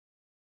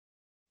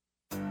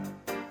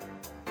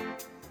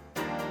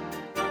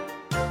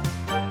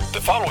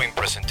The following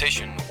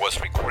presentation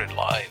was recorded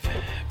live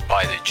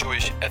by the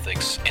Jewish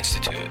Ethics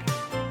Institute.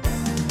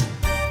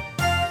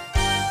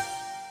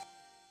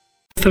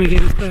 So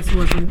again, this class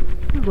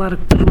wasn't a lot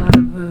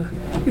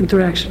of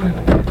interaction,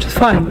 which is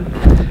fine, but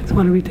I just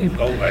want to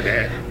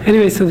retape.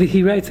 Anyway, so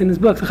he writes in his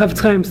book, the Chafetz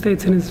Chaim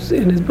states in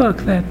his book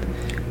that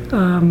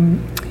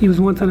he was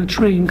once on a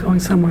train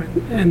going somewhere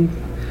and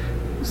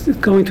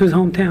going to his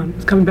hometown.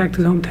 He's coming back to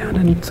his hometown,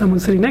 and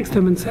someone's sitting next to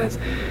him and says,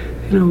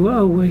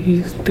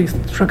 they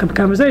struck up a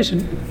conversation,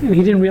 and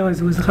he didn't realize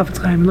it was the Chafetz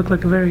Chaim. He looked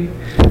like a very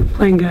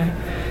plain guy.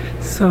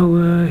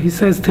 So he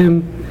says to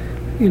him,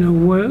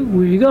 where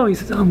are you going? He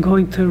says, I'm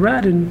going to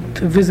Radin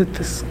to visit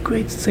this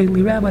great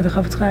saintly rabbi, the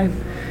Chafetz Chaim.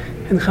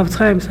 And the Chafetz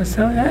Chaim says,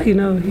 he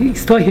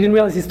didn't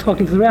realize he's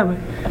talking to the rabbi.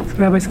 So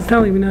the rabbi says,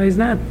 tell him, he's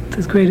not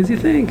as great as you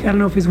think. I don't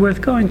know if he's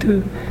worth going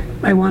to.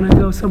 Might want to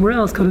go somewhere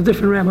else, go to a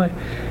different rabbi.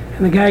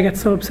 And the guy got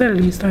so upset,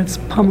 and he starts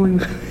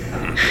pummeling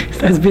he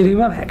starts beating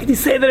him up. How could you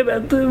say that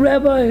about the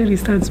rabbi? And he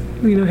starts,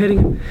 hitting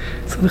him.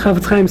 So the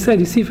Chafetz Chaim said,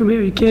 you see from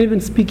here, you can't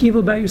even speak evil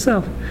about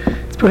yourself.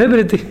 It's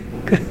prohibited to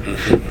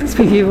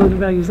speak evil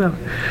about yourself.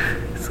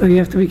 So you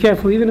have to be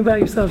careful, even about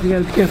yourself. You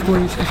got to be careful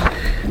what you say.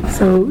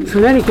 So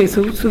in any case,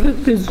 so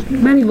there's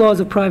many laws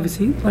of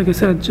privacy. Like I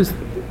said, just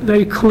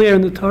very clear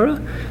in the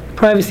Torah.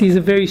 Privacy is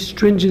a very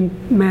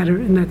stringent matter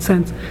in that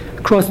sense,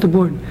 across the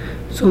board.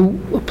 So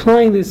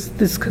applying this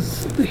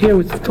because here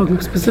we're talking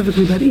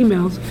specifically about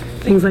emails,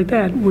 things like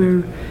that,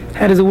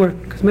 how does it work?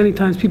 Because many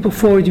times people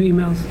forward you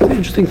emails. It's an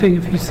interesting thing.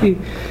 If you see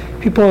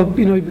people,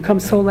 you become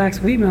so lax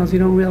with emails, you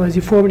don't realize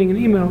you're forwarding an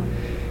email,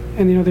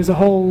 and there's a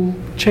whole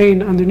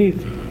chain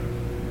underneath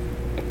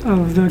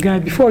of the guy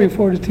before he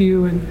forwarded to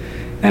you, and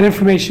that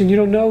information you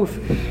don't know if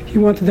he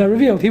wanted that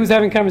revealed. He was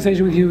having a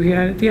conversation with you.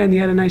 At the end he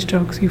had a nice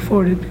joke, so you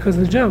forwarded because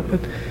of the joke.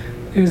 But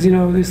there's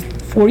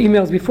 4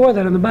 emails before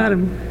that on the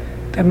bottom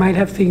that might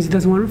have things he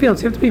doesn't want revealed.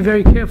 So you have to be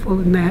very careful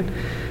in that.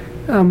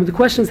 The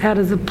question is, how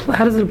does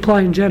it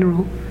apply in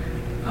general?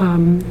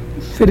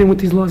 Fit in with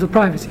these laws of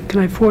privacy. Can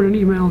I forward an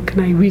email?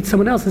 Can I read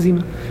someone else's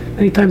email?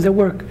 Many times at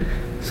work,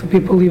 so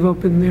people leave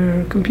open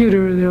their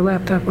computer, their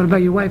laptop. What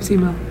about your wife's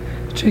email?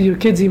 Your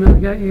kids' email?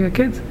 You got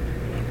kids?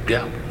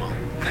 Yeah. Well,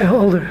 they're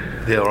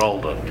older. They're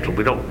older, so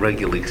we don't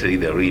regularly see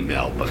their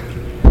email, but...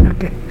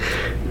 Okay.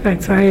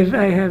 Right, so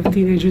I have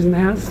teenagers in the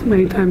house.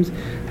 Many times,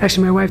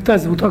 actually my wife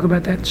does, we'll talk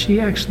about that.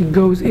 She actually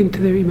goes into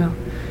their email.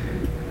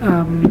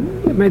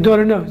 My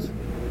daughter knows.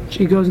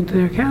 She goes into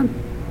their account,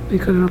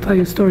 because I'll tell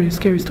you a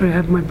scary story I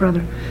have with my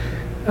brother.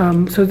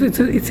 So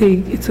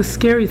it's a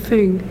scary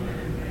thing.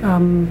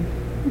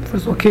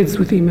 First of all, kids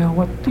with email,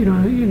 what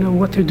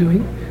what they're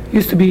doing.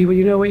 Used to be, what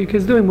your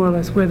kids are doing, more or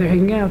less, where they're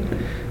hanging out.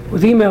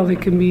 With email, they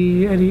can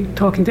be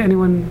talking to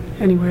anyone,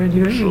 anywhere, and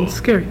it's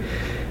scary.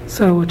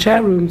 So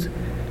chat rooms.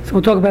 So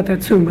we'll talk about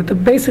that soon. But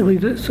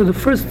the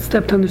first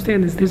step to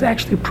understand is there's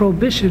actually a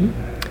prohibition,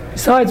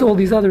 besides all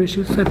these other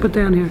issues I put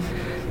down here.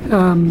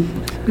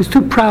 There's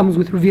 2 problems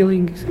with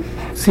revealing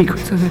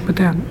secrets, as I put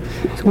down.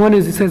 So one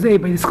is, it says,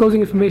 by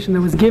disclosing information that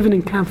was given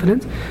in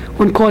confidence,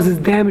 one causes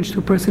damage to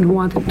a person who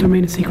wanted to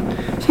remain a secret.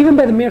 So even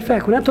by the mere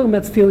fact, we're not talking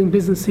about stealing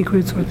business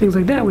secrets or things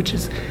like that, which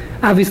is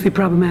obviously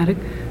problematic.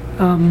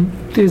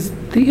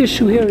 The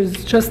issue here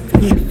is just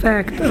in the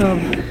fact of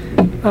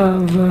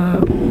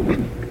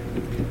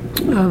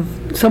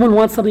someone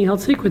wants something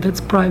held secret that's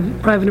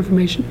private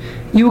information.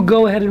 You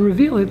go ahead and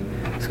reveal it,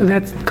 so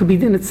that could be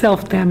in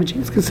itself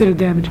damaging. It's considered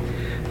damaging.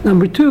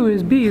 Number 2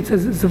 is B. It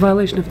says it's a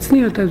violation of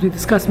tzniut, as we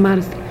discussed,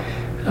 modesty.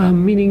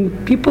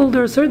 Meaning,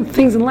 there are certain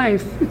things in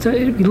life.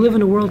 We live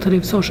in a world today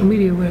of social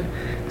media where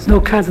there's no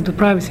concept of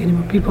privacy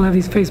anymore. People have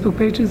these Facebook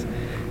pages.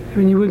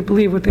 You wouldn't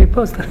believe what they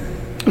post on.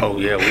 Oh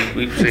yeah,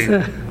 we've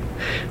seen.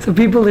 So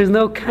there's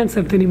no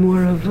concept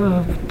anymore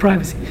of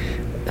privacy.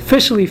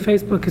 Officially,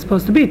 Facebook is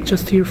supposed to be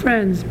just to your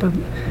friends, but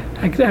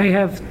I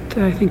have,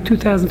 I think,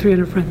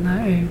 2,300 friends.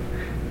 I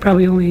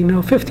probably only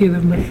know 50 of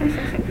them, but I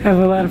have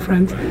a lot of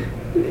friends.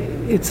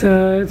 It's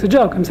a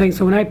joke, I'm saying.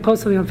 So when I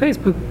post something on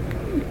Facebook,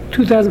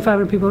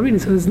 2,500 people are reading,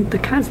 so the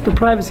concept of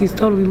privacy is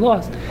totally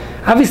lost.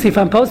 Obviously, if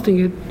I'm posting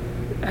it,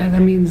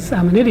 that means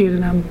I'm an idiot,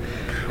 and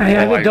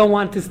I don't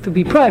want this to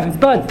be private,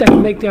 but I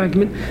can make the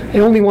argument I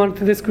only want it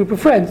to this group of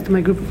friends, to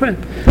my group of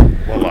friends.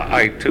 Well,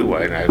 I too,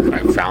 I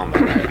found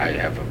that I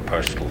have a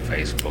personal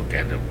Facebook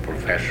and a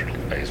professional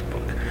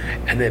Facebook,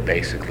 and they're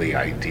basically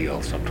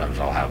ideal. Sometimes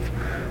I'll have,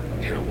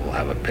 we'll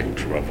have a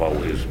picture of,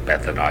 here's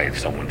Beth and I at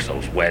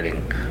so-and-so's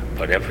wedding,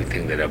 but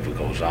everything that ever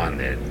goes on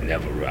there,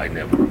 I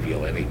never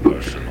reveal any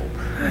personal.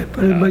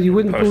 But you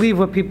wouldn't believe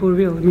what people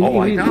reveal.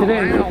 I know.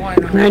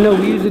 And I know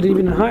we use it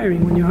even in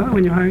hiring. When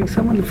you're hiring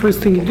someone, the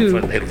first thing you do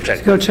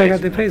is go check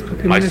out their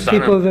Facebook. And there's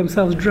people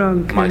themselves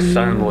drunk. My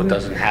son-in-law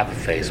doesn't have a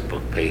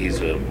Facebook page.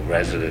 He's a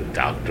resident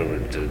doctor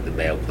at the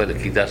Mayo Clinic.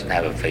 He doesn't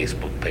have a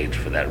Facebook page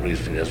for that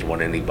reason. He doesn't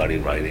want anybody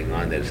writing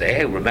on there to say,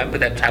 hey, remember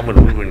that time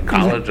when we were in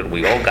college and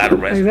we all got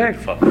arrested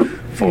for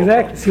So you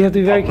have to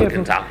be very careful.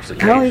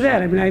 Intoxication. Not only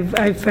that,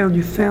 I've found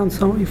you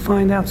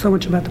find out so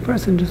much about the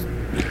person just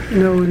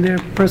and their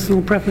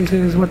personal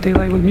preferences, what they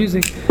like with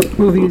music,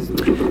 movies.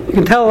 You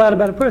can tell a lot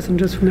about a person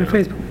just from their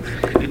Facebook.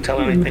 Can you tell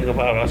anything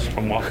about us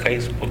from our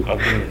Facebook,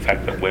 other than the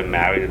fact that we're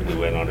married and we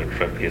went on a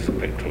trip? Here's a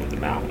picture of the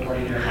mountain.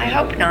 I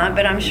hope not,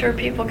 but I'm sure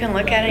people can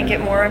look at it and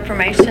get more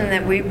information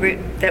that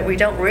we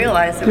don't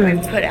realize that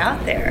we've put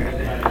out there.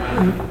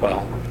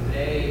 Well,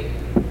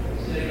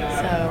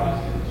 So,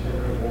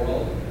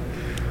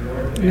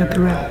 You got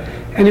the rap.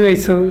 Anyway,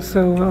 so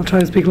I'll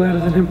try to speak louder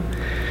than him.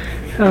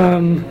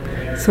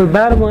 So the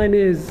bottom line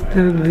is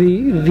in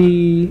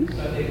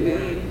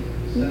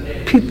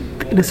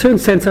a certain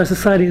sense, our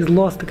society has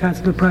lost the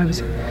concept of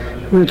privacy.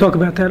 We're going to talk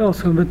about that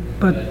also, but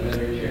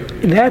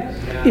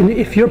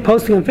if you're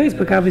posting on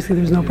Facebook, obviously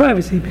there's no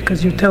privacy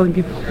because you're telling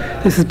people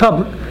this is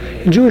public.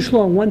 In Jewish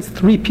law, once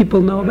 3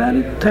 people know about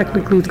it,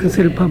 technically it's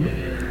considered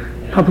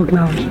public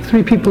knowledge.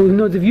 3 people,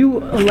 if you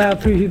allow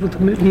 3 people to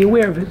be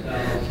aware of it,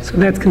 so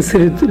that's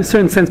considered, in a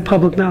certain sense,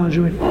 public knowledge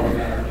already.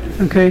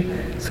 Okay,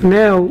 so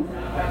now,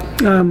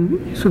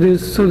 so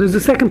there's the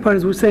second part,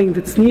 is we're saying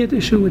the tzniut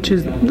issue, which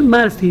is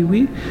modesty.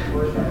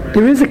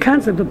 There is a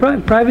concept of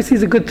privacy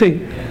is a good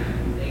thing,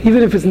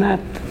 even if it's not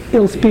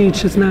ill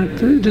speech. It's not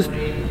just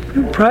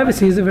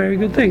privacy is a very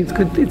good thing.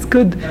 It's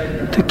good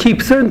to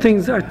keep certain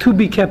things are to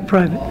be kept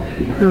private.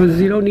 In other words,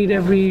 you don't need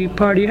every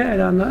party you had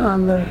on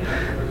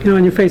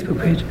your Facebook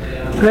page.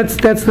 That's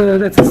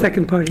the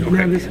second part.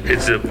 okay.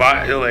 It's a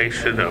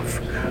violation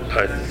of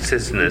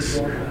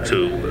cisness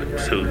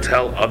to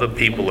tell other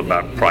people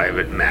about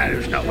private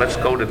matters. Now let's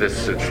go to this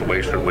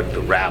situation with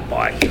the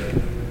rabbi.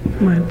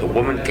 Right. The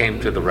woman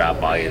came to the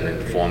rabbi and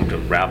informed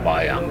him,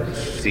 "Rabbi, I'm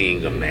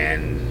seeing a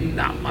man,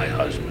 not my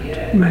husband."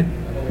 Right.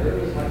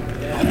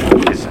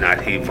 Is not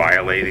he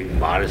violating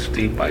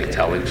modesty by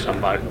telling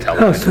somebody, So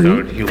a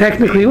third human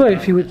technically, being? what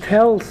if you would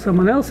tell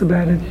someone else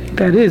about it?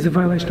 That is a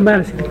violation of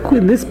modesty.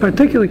 In this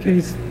particular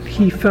case,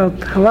 he felt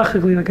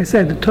halachically, like I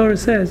said, the Torah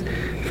says,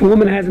 if a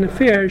woman has an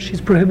affair,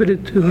 she's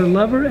prohibited to her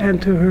lover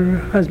and to her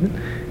husband.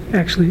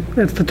 Actually,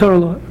 that's the Torah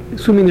law,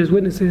 assuming there's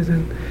witnesses,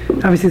 and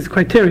obviously it's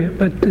criteria.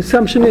 But the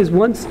assumption is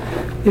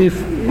if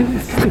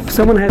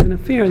someone has an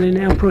affair, they're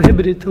now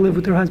prohibited to live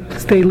with their husband, to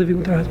stay living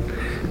with their husband,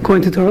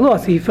 according to Torah law.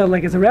 So he felt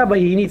like, as a rabbi,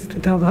 he needs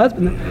to tell the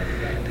husband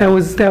that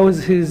was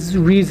his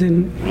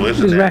reason,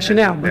 his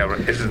rationale.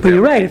 But you're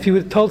right. If you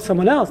would have told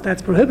someone else,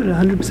 that's prohibited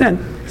 100%.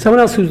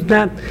 Someone else has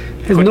no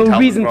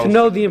reason to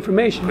know the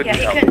information. yeah,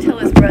 he couldn't tell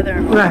his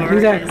brother-in-law. Right,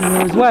 exactly. Or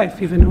his wife,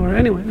 even, or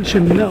anyone. He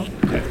shouldn't know.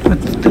 But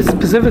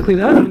specifically,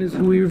 the husband is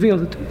who we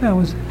revealed it to. That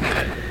was.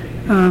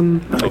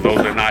 So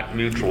those are not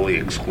mutually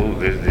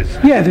exclusive.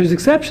 Yeah, there's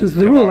exceptions to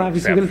the rule.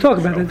 Obviously, we're going to talk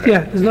about exceptions, that.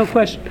 Yeah, there's no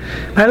question.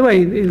 By the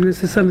way, and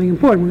this is something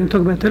important. We're going to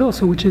talk about that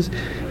also, which is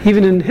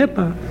even in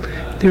HIPAA,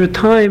 there are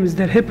times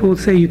that HIPAA will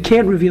say you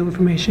can't reveal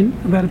information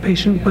about a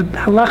patient, but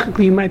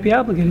halachically you might be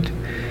obligated to.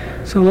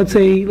 So let's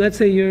say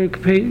you're,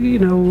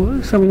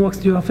 someone walks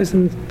to your office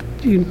and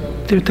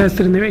they're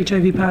tested and they're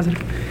HIV positive.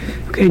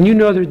 Okay, and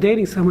they're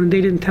dating someone and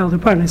they didn't tell their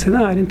partner. They said,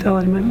 no, I didn't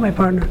tell my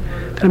partner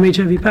that I'm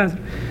HIV positive.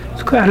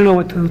 So I don't know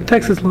what the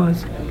Texas law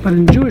is, but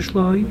in Jewish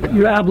law,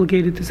 you're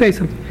obligated to say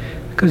something.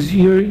 Because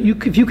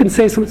if you can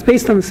say something, it's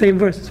based on the same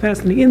verse. It's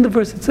fascinating. In the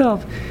verse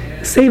itself,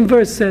 the same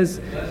verse says,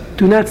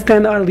 do not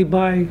stand idly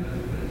by,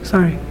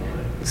 it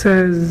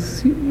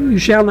says, you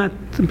shall not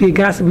be a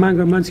gossip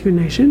monger amongst your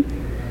nation.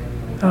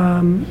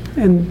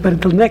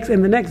 But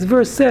the next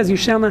verse says, you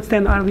shall not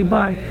stand idly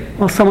by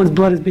while someone's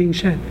blood is being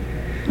shed.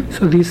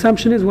 So the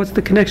assumption is, what's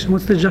the connection?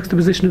 What's the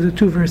juxtaposition of the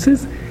two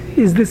verses?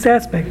 Is this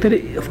aspect that,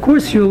 of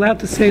course, you're allowed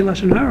to say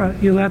Lashon Hara,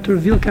 you're allowed to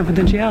reveal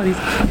confidentialities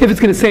if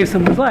it's going to save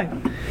someone's life.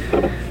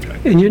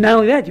 And not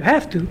only that, you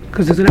have to,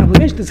 because there's an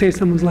obligation to save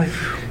someone's life.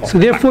 So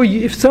therefore,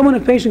 if a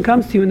patient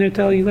comes to you and they're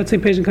telling you, let's say a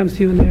patient comes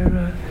to you and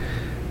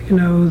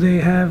they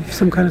have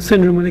some kind of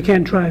syndrome where they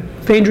can't drive,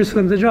 it's dangerous for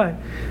them to drive,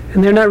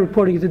 and they're not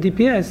reporting it to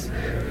DPS,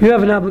 you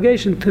have an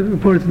obligation to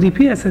report it to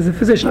DPS as a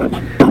physician.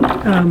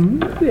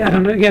 I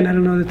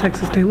don't know the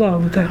Texas state law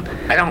with that.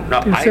 I don't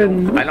know. I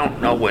don't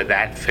know where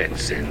that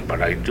fits in,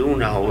 but I do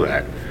know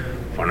that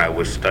when I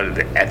was studying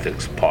the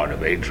ethics part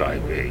of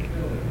HIV,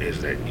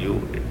 is that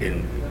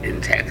in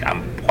tech,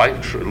 I'm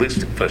quite sure, at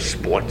least for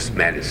sports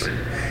medicine,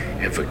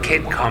 if a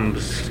kid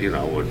comes,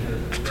 a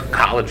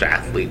college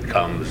athlete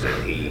comes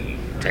and he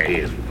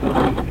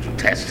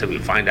tests him, we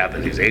find out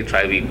that he's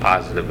HIV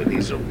positive and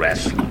he's a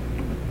wrestler.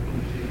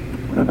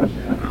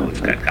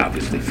 He's got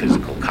obviously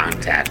physical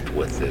contact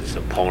with his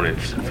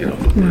opponents,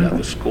 from the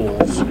other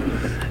schools,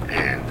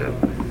 and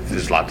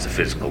there's lots of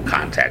physical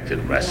contact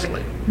in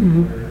wrestling.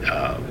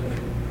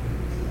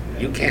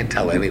 You can't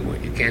tell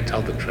anyone. You can't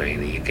tell the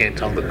trainer. You can't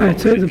tell the coach. Right.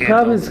 So the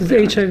problem is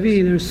HIV.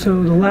 The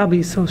lobby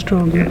is so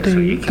strong that so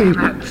you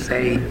cannot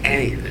say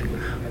anything.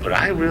 But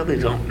I really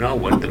don't know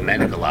what the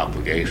medical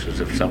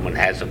obligations if someone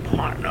has a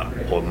partner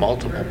or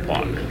multiple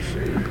partners.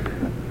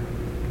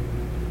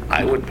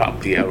 I would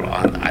probably err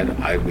on.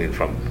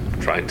 From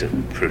trying to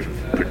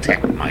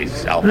protect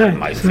myself and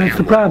my so family. that's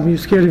the problem. You're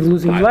scared of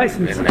losing your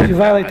license. If you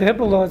violate the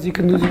HIPAA laws, you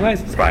can lose your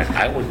license. Right.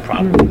 I would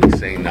probably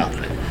say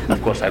nothing.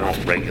 Of course, I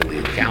don't regularly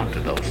encounter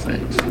those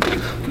things.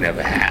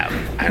 Never have.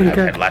 And I've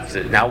Okay. had lots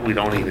of, now we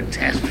don't even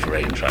test for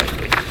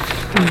HIV.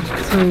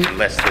 So,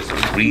 Unless there's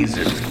a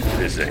reason,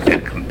 there's a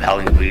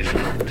compelling reason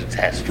to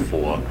test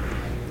for,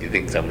 you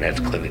think someone has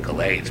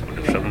clinical AIDS, but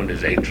if someone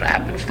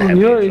happens to have in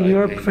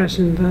your HIV,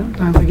 profession,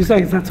 like you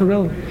say, it's not so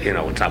relevant. you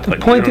know, it's not. The but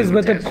you point don't is, even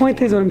but the test point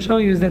for is, what I'm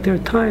showing you is that there are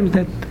times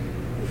that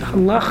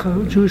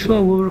halacha, Jewish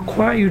law, will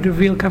require you to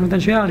reveal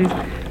confidentiality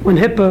when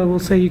HIPAA will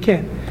say you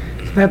can't.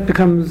 So that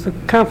becomes a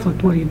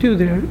conflict. What do you do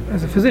there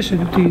as a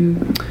physician? Do you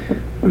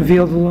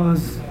reveal the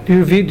laws? Do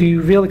you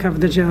reveal the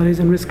confidentialities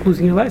and risk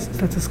losing your license?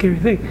 That's a scary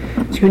thing.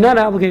 So you're not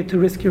obligated to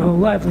risk your whole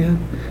livelihood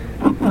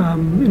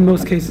in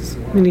most cases.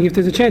 Meaning, if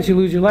there's a chance you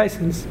lose your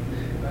license,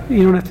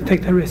 you don't have to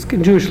take that risk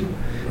in Jewish law.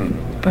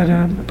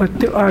 But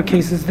there are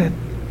cases that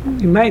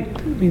you might.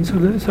 I mean, so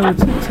it's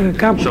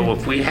complicated. So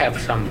if we have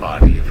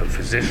somebody, if a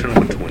physician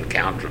were to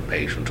encounter a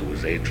patient who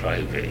was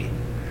HIV,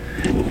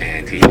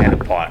 and he had a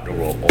partner,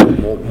 or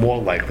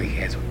more likely he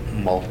has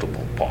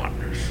multiple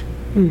partners.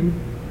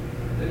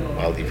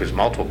 Well, if it's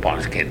multiple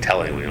partners, you can't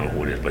tell anyone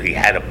who it is, but he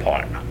had a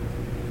partner,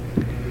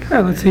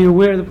 Well, let's say you're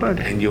aware of the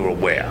partner. and you're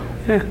aware.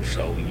 Yeah.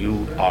 So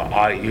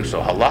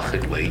so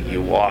halachically,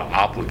 you are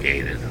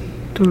obligated.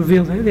 To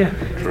reveal that, yeah.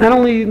 Not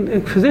only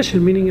a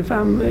physician, meaning if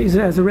I'm,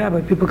 as a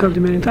rabbi, people come to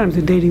me many times,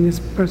 they're dating this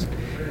person,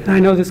 and I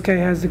know this guy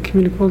has a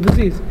communicable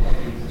disease.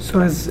 So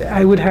as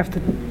I would have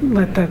to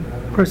let that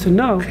person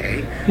know,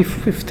 Okay.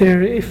 if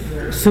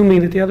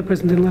assuming that the other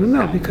person didn't let him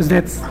know, because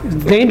it's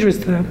dangerous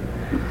to them.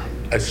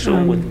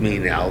 Assume with me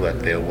now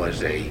that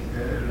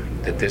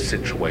that this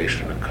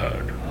situation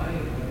occurred,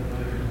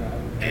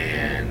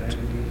 and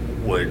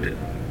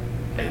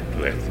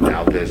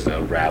now there's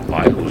a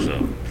rabbi who's a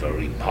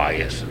very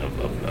pious and a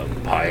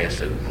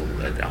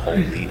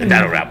holy,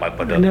 not a rabbi,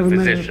 but I a never met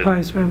a physician.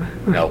 pious rabbi.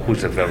 No,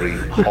 who's a very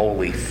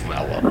holy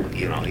fellow.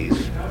 You know,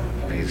 he's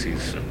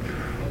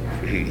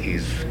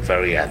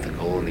very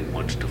ethical and he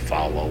wants to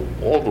follow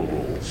all the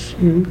rules.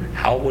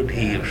 How would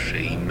he or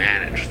she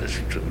manage this?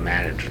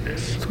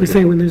 So we're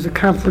saying when there's a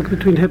conflict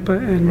between HIPAA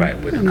and... Right,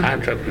 with the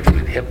contract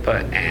between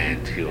HIPAA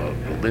and your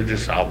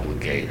religious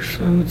obligation.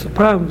 So it's a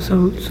problem.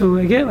 So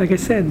again, like I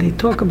said, they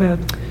talk about,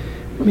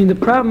 I mean, the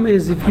problem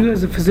is if you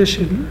as a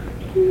physician,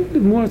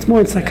 it's more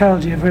in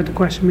psychology, I've heard the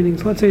question, meaning,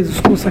 so let's say it's a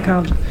school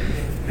psychologist,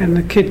 and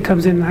the kid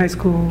comes in high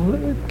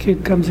school,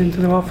 kid comes into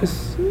the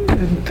office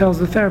and tells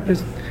the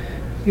therapist,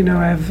 you know,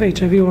 I have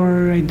HIV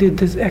or I did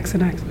this X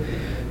and X.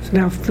 So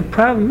now if the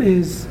problem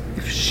is,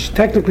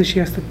 technically she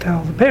has to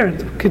tell the parent,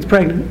 the kid's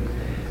pregnant,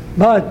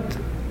 but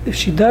if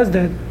she does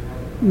that,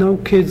 no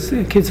kids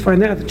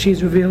find out that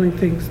she's revealing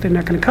things, they're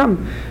not going to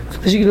come.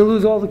 So she's going to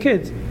lose all the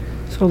kids.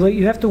 So like,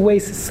 you have to weigh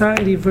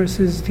society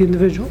versus the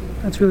individual.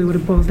 That's really what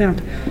it boils down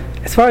to.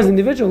 As far as the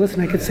individual, listen,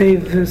 I could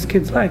save this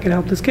kid's life, I could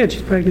help this kid,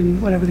 she's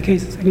pregnant, whatever the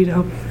case is, I need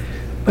help.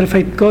 But if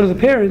I go to the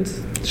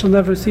parents, she'll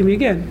never see me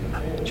again.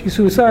 She's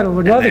suicidal,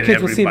 or the other And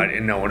kids will see me. everybody,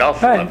 and no one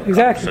else will Right, ever come.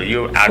 exactly. So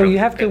you're So you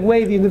have to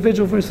weigh the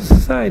individual versus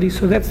society,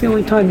 so that's the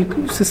only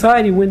time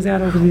society wins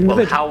out over the Well,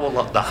 individual. how will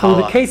the So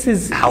the case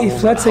is,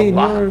 if let's say in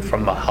your...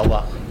 from a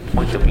halakha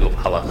point of view of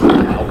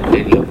halakha, how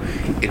can you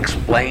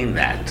explain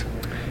that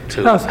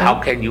to? No, so- How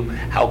can you?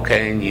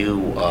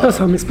 No,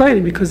 so I'm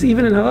explaining, because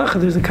even in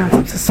halacha there's a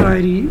concept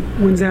society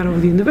wins out over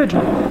the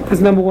individual. That's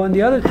number one.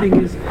 The other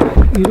thing is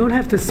you don't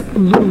have to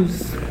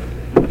lose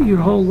your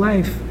whole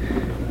life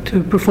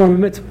to perform a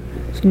mitzvah.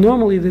 So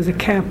normally there's a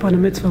cap on a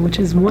mitzvah, which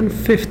is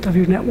 1/5 of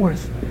your net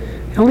worth.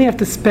 You only have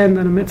to spend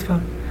on a mitzvah,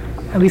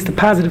 at least a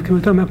positive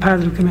commandment. We're talking about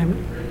positive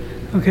commandment.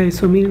 Okay,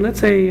 so meaning, let's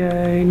say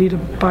I need to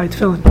buy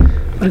tefillin,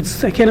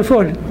 but I can't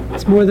afford it.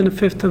 It's more than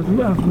 1/5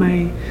 of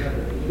my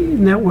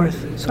net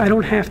worth. So I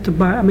don't have to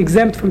buy, I'm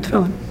exempt from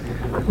tefillin.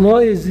 The law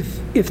is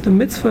if the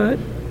mitzvah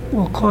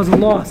will cause a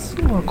loss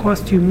or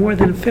cost you more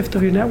than 1/5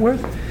 of your net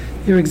worth,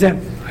 you're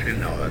exempt. I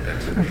didn't know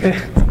that. Okay,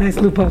 it's a nice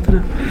loophole to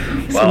know.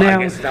 Well,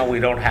 I guess now we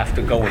don't have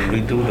to go and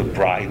redo the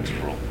bride's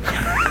room.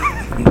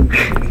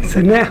 So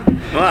now,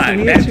 Well, so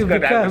the that's issue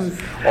good. I was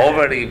becomes,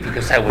 already,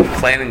 because I was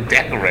planning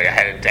decorate. I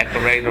had a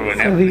decorator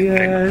and so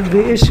everything.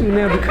 the issue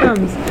now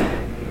becomes,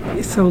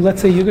 so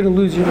let's say you're going to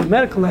lose your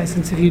medical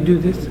license if you do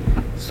this.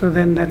 So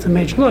then that's a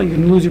major law. You're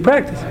going to lose your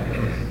practice.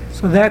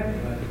 So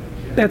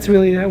that's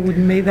really,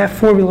 that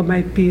formula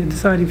might be a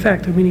deciding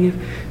factor. Meaning,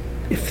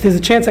 if there's a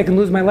chance I can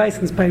lose my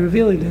license by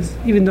revealing this,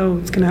 even though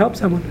it's going to help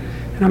someone,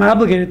 and I'm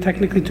obligated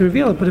technically to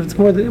reveal it, but if it's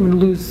more than, I'm going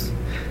to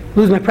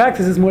lose my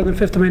practice is more than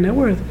 1/5 of my net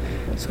worth,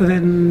 so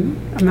then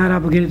I'm not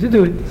obligated to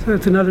do it. So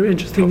that's another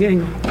interesting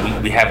angle.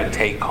 We have a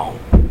take home.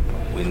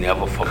 We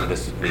never from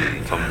this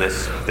meeting.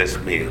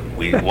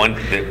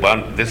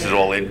 This is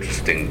all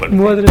interesting, but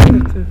More than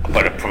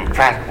 1/5. from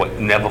practical,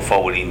 never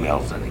forward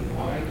emails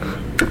anymore.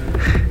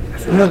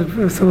 That's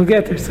another. So we'll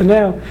get there. So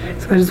now,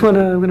 I just want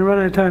to. I'm going to run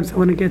out of time, so I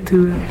want to get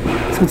to.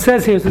 So it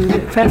says here, so it's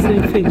a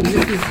fascinating thing.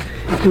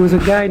 There was a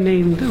guy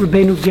named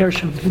Rabbeinu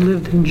Gershom. He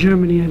lived in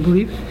Germany, I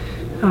believe.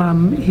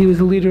 He was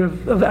a leader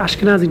of the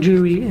Ashkenazi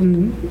Jewry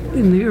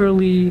in the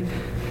early,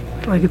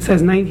 like it says,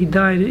 he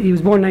died. He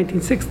was born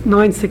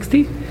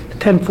 960 to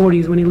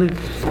 1040s when he lived,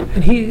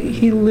 and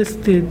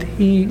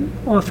he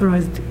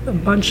authorized a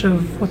bunch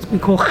of what we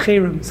call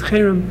cherems.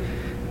 Cherem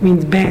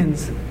means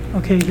bans,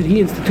 okay, that he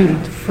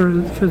instituted for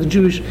the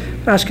Jewish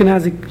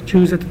Ashkenazic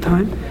Jews at the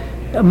time.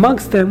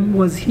 Amongst them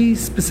was, he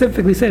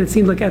specifically said, it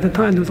seemed like at the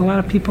time there was a lot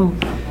of people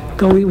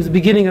going. It was the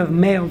beginning of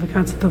mail, the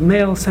concept of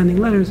mail, sending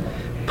letters,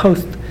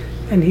 post,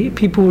 and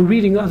people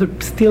were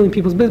stealing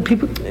people's business.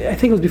 People, I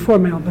think it was before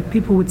mail, but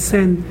people would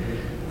send.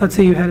 Let's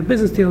say you had a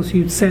business deal, so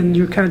you'd send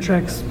your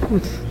contracts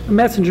with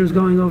messengers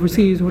going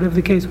overseas, or whatever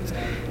the case was,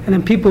 and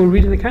then people were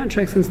reading the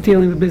contracts and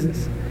stealing the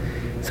business.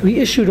 So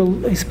he issued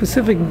a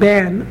specific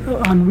ban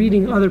on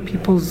reading other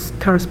people's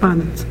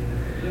correspondence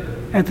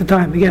at the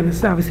time. Again, this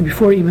is obviously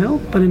before email,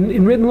 but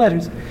in written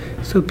letters.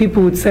 So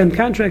people would send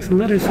contracts and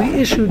letters. So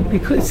he issued,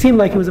 because it seemed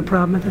like it was a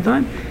problem at the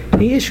time,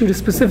 and he issued a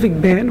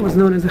specific ban, was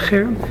known as a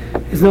cherem.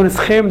 It's known as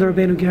Cherem de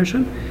Rabbeinu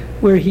Gershon,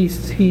 where he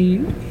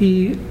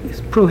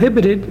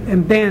prohibited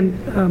and banned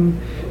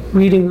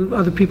reading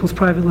other people's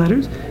private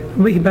letters.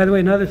 By the way,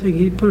 another thing,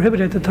 he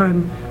prohibited at the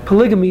time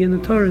polygamy, and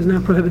the Torah is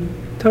now prohibited.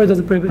 The Torah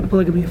doesn't prohibit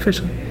polygamy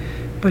officially,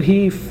 but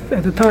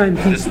at the time,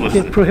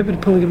 he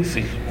prohibited polygamy.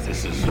 See,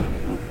 this is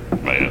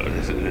right.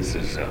 This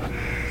is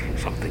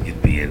something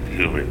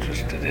you're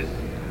interested in.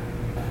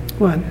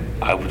 What?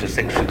 I would just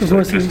think she's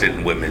interested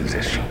in women's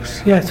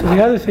issues. Yeah, so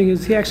the other thing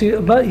is he has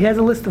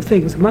a list of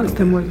things. Amongst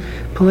them was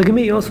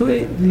polygamy. Also,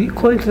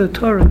 according to the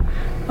Torah,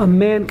 a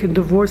man can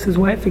divorce his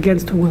wife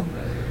against her will.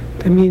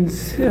 That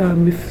means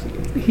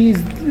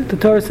the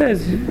Torah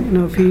says,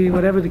 if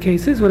whatever the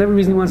case is, whatever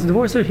reason he wants to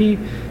divorce her, he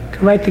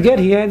can write the get,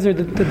 he hands her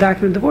the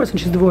document of divorce, and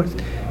she's divorced.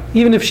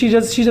 Even if she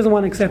doesn't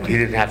want to accept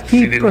it.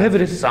 He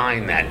prohibited to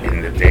sign that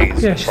in the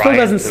days. Yeah, she still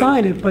doesn't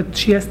sign it, but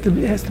she has to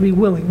be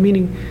willing.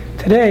 Meaning,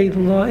 today the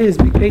law is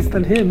based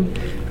on him.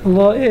 The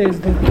law is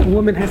that the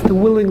woman has to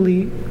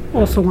willingly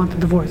also want the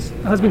divorce.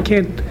 The husband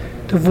can't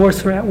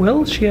divorce her at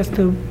will. She has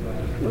to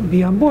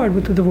be on board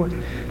with the divorce.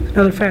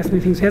 Another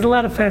fascinating thing. So he has a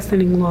lot of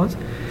fascinating laws.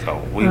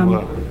 So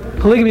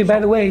polygamy, by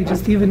the way,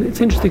 it's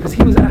interesting because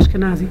he was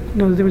Ashkenazi. You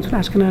know the difference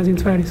between Ashkenazi and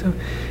Sephardi. So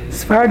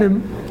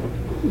Sephardim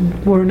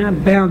were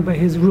not bound by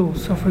his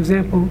rules. So, for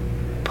example,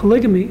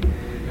 polygamy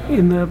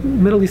in the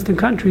Middle Eastern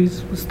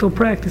countries was still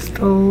practiced.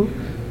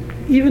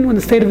 Even when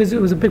the State of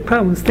Israel was a big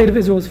problem. When the State of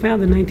Israel was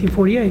founded in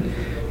 1948,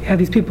 you had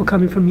these people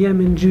coming from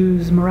Yemen,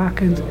 Jews,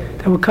 Moroccans,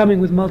 that were coming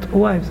with multiple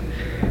wives.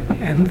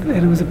 And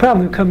it was a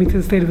problem. They were coming to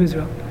the State of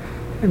Israel.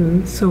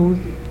 And so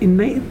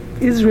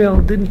Israel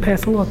didn't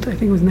pass a law, I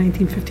think it was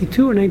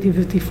 1952 or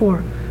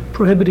 1954,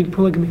 prohibiting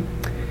polygamy.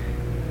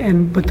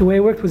 But the way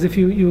it worked was if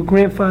you were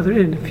grandfathered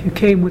in, if you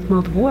came with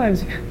multiple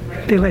wives,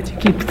 they let you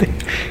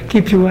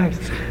keep your wives.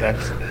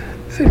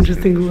 It's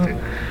interesting. So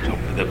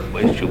the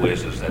issue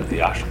is that the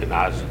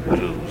Ashkenazi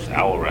Jews,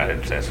 our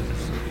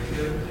ancestors,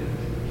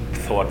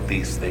 thought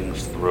these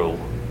things through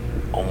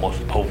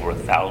almost over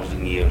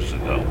 1,000 years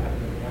ago.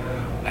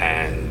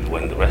 And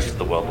when the rest of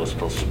the world was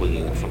still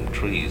swinging from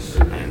trees,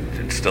 and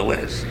it still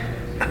is.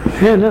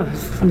 Yeah, no,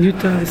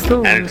 Utah is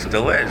still. And it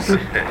still is.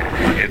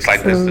 It's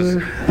like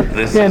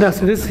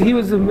this. So he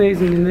was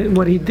amazing in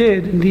what he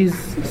did in these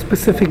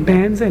specific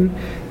bans, and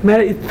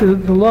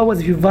the law was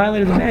if you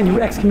violated the ban, you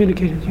were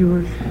excommunicated. You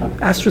were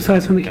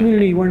ostracized from the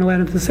community. You weren't allowed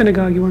into the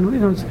synagogue. You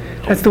weren't.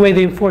 That's the way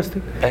they enforced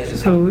it.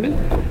 So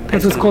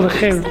that's what's called a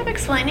cherem. Stop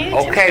explaining.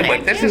 Okay,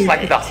 but this is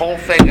like the whole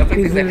thing.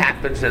 Everything that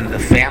happens in the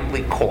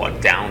family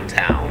court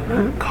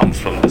downtown comes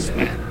from this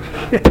man.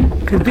 Yeah,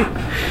 could be.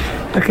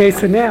 Okay,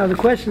 so now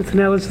let's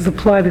just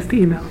apply this to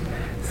email.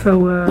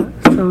 So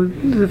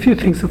there's a few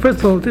things. So first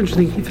of all, it's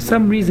interesting. For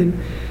some reason,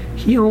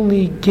 he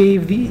only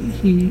gave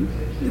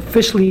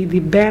officially the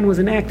ban was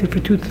enacted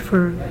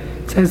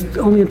it says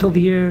only until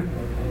the year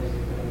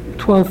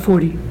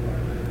 1240.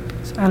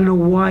 So I don't know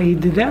why he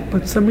did that,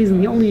 but for some reason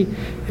he only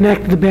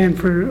enacted the ban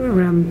for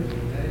around,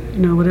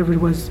 whatever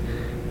it was,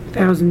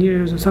 1,000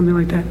 years or something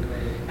like that.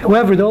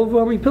 However, the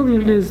overwhelming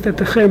opinion is that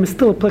the cherem is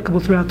still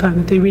applicable throughout time,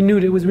 that they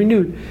renewed it. It was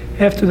renewed.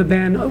 After the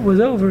ban was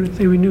over,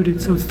 they renewed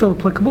it, so it's still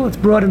applicable. It's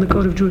brought in the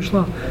Code of Jewish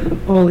Law,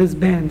 all his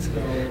bans.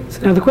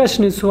 So now the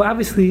question is, so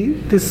obviously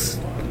this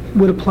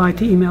would apply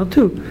to email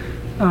too.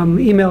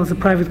 Email is a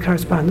private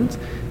correspondence,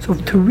 so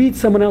to read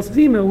someone else's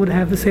email would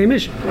have the same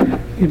issue.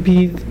 You'd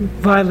be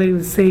violating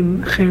the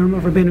same cherem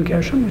of Rabbeinu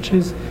Gershon, which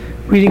is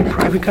reading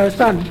private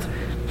correspondence.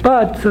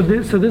 But, so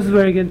this is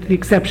where I get to the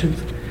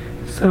exceptions.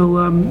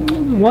 So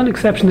one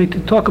exception they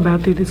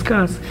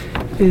discuss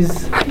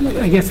is,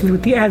 I guess,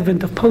 with the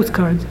advent of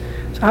postcards.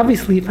 So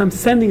obviously, if I'm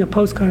sending a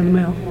postcard in the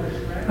mail,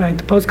 right,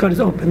 the postcard is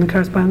open, the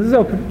correspondence is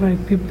open, right?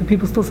 Do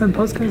people still send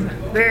postcards?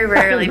 Very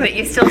rarely, but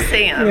you still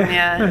see them,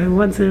 yeah. Right.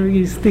 Once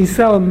they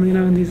sell them,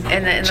 in these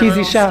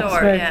cheesy shops,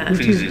 store, right? Yeah.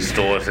 Cheesy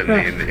stores in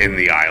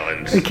the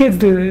islands. The kids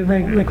do it,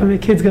 like when the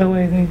kids go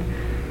away,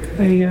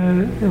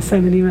 they'll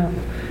send an email.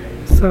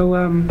 So,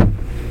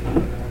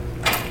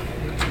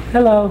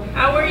 hello.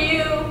 How are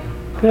you?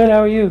 Good,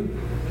 how are you?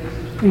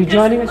 Are you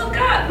joining us? Look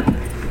up.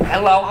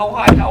 Hello,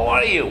 how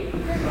are you?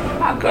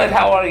 I'm good,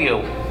 how are you?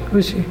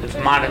 Who's she? It's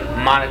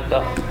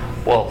Monica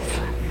Wolf.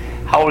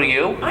 How are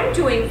you? I'm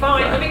doing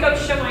fine. Let me go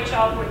show my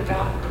child where to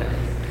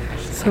go.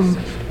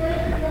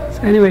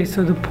 So anyway,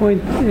 so the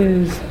point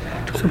is,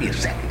 Took me a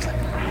second to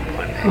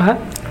remember her name.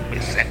 what? Took me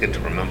a second to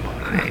remember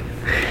her name.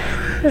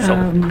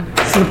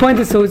 So the point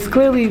is, so it's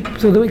clearly,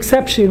 so the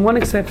exception, one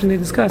exception they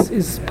discuss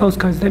is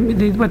postcards.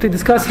 What they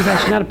discuss is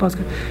actually not a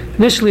postcard.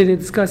 Initially, they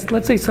discussed,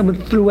 let's say someone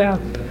threw out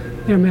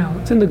their mail.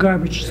 It's in the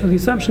garbage. So the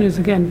assumption is,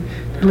 again,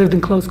 they lived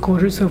in close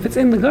quarters. So if it's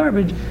in the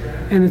garbage,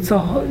 and it's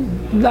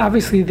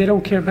obviously they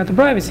don't care about the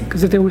privacy,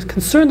 because if they were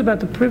concerned about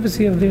the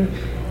privacy of their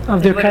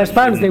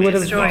correspondence, they would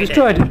have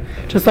destroyed it.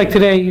 Just like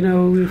today, if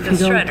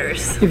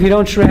you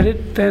don't shred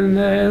it, then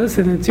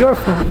listen, it's your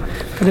fault.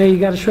 Today you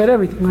got to shred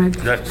everything, right?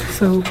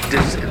 So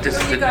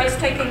Are you guys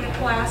taking the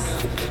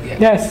class,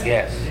 yes,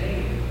 Yes.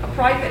 a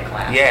private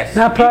class? Yes.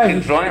 Not private. You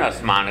can join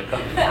us, Monica.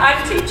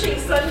 I'm teaching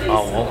Sunday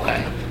Oh, school.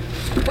 okay.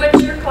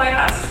 What's your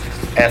class?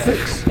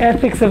 Ethics.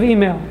 ethics of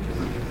email.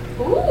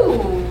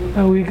 Ooh.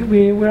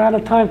 We're on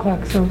a time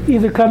clock, so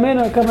either come in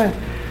or come in,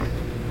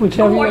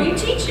 whichever. Who are you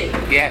teaching?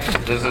 Yes,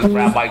 this is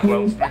Rabbi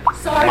Grossman.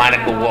 Sorry,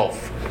 Monica Rabbi.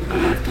 Wolf.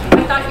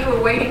 I thought you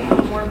were waiting for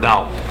more.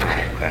 No.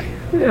 Okay.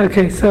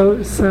 Okay, so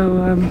that's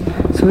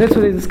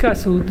what they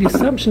discuss. So the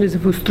assumption is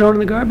if it was thrown in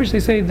the garbage, they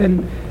say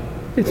then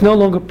it's no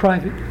longer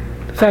private.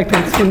 The fact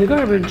that it's in the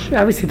garbage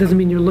obviously doesn't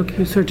mean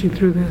you're searching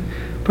through the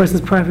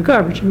person's private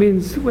garbage. It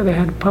means where they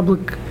had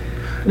public,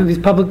 these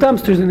public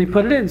dumpsters and they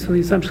put it in. So the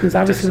assumption is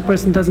obviously the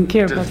person doesn't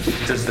care about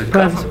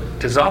privacy.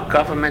 Does our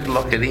government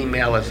look at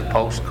email as a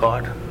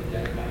postcard?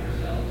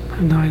 I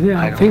have no idea.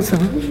 I don't think so.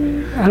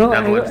 I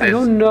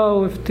don't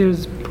know if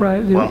there's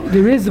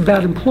there is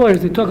about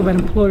employers. They talk about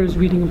employers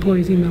reading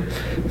employees' email.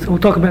 So we'll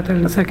talk about that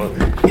in a second.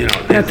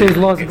 That there's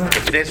laws about.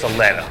 If there's a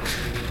letter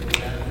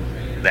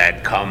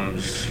that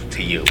comes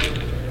to you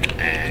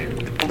and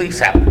the police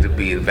happen to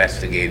be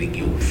investigating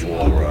you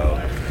for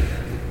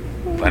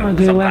some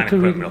they kind allowed of to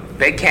read criminal,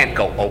 they can't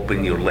go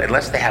open your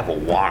unless they have a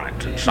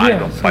warrant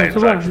signed off by a it's a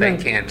judge. warrant, They yeah.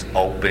 can't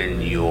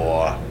open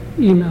your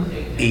Email.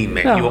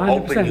 email. No, You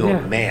open 100%, your yeah.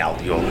 mail,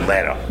 your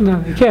letter.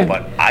 No, you can't.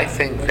 But I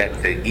think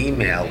that the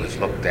email is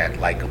looked at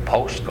like a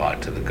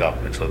postcard to the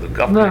government. So the No,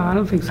 government. I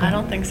don't think so. I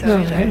don't think so No,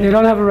 either. they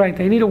don't have a right.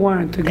 They need a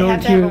warrant to They go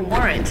have to into have a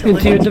warrant to into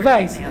look your at your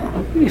device.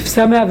 email. If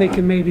somehow they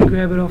can maybe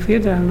grab it off the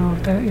internet, I don't know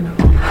if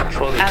that,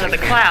 Sure they Out of the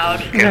can.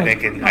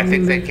 cloud. I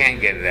think they can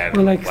get it out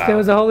Well, of like the cloud. there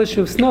was a whole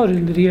issue of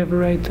Snowden. Did he ever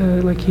write?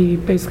 Like he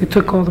basically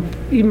took all the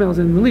emails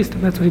and released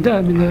them. That's what he did.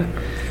 I mean,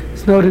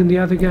 Snowden,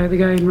 the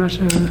guy in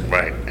Russia,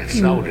 Right, and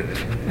Snowden.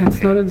 and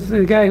Snowden's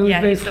the guy who's Yeah,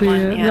 he's the basically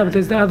one, yeah. no, but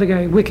there's the other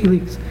guy,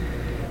 WikiLeaks.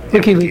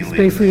 WikiLeaks. WikiLeaks.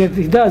 Basically, what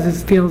he does is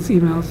steals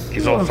emails.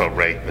 He's also a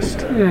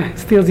rapist. Yeah, he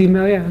steals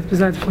email. Yeah, that's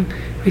besides the point.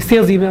 He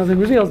steals emails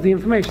and reveals the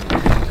information.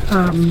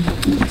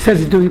 He says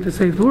he's doing it to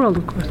save the world,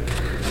 of course.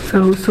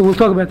 So we'll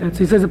talk about that. So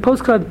he says a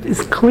postcard is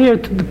clear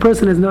to the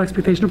person has no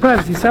expectation of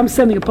privacy. So I'm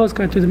sending a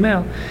postcard through the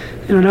mail,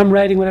 and I'm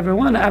writing whatever I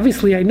want.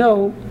 Obviously, I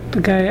know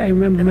the guy. I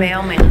remember The my-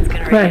 mailman's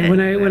going to read Right. it.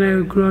 When I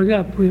was growing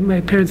up, my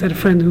parents had a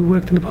friend who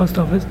worked in the post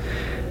office,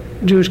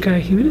 a Jewish guy.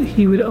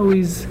 He would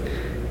always.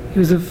 He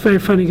was a very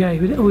funny guy. He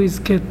would always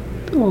get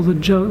all the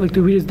like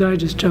the Reader's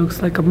Digest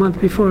jokes, like a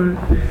month before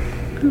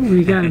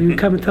we got him. He would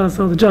come and tell us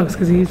all the jokes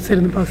because he'd sit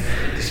in the post,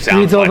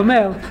 reads all the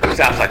mail.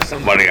 Sounds like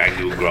somebody I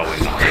knew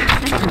growing up.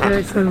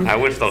 Okay, so I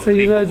wish those so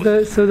you know,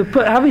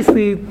 people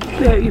obviously,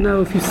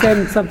 if you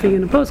send something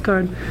in a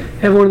postcard,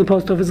 everyone in the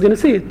post office is going to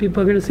see it.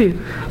 People are going to see it.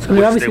 So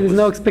Wish obviously, there there's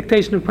no was-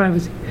 expectation of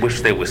privacy.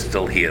 Wish they were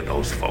still here,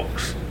 those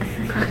folks.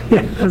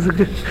 Yeah, those are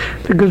good.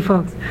 They're good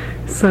folks.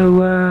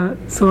 So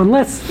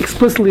unless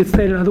explicitly it's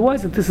stated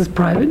otherwise that this is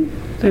private,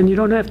 then you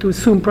don't have to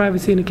assume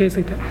privacy in a case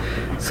like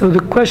that. So the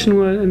question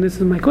was, and this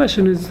is my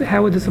question, is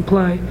how would this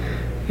apply,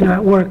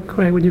 at work,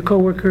 right? When your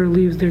coworker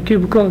leaves their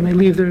cubicle and they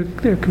leave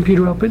their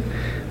computer open,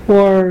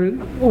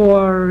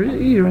 or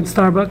you're in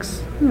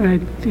Starbucks,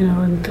 right?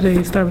 And today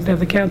Starbucks they have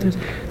the counters.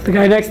 The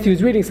guy next to you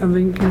is reading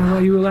something.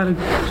 Are you allowed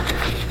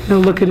to,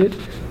 look at it?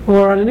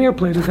 Or on an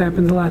airplane, this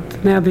happens a lot.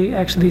 Now they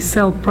actually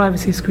sell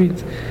privacy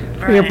screens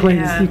for Right,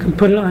 airplanes. yeah. You can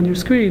put it on your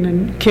screen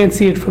and you can't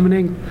see it from an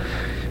angle.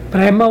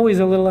 But I'm always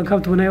a little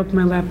uncomfortable when I open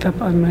my laptop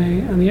on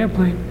the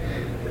airplane.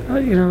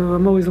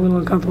 I'm always a little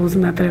uncomfortable. It's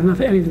not that I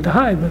have anything to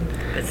hide,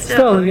 but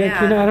still,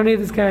 yeah. I don't need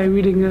this guy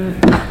reading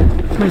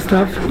my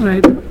stuff,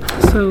 right?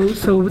 So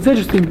it's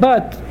interesting.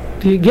 But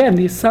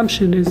the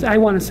assumption is, I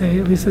want to say,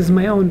 at least this is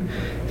my own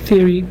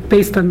theory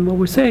based on what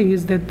we're saying,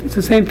 is that it's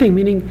the same thing,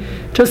 meaning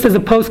just as a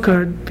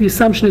postcard, the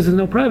assumption is there's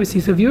no privacy.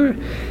 So if you're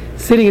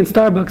sitting in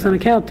Starbucks on a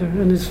counter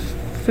and there's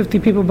 50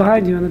 people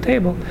behind you on the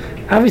table,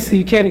 obviously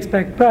you can't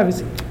expect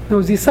privacy.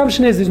 No, the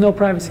assumption is there's no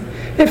privacy.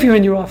 If you're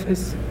in your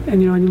office and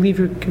and you leave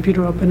your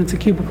computer open, it's a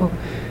cubicle,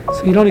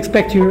 so you don't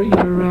expect your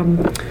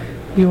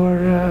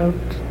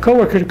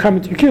coworker to come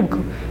into your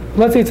cubicle.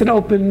 Let's say it's an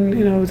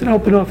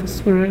open office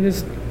where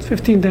there's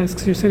 15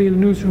 desks. You're sitting in a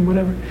newsroom,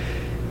 whatever.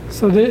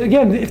 So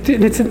again,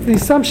 the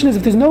assumption is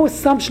if there's no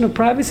assumption of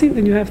privacy,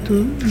 then you have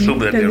to. Assume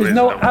that then there there's is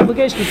no no.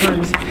 obligation of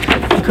privacy,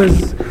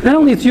 because not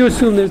only it's you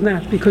assume there's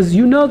not, because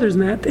you know there's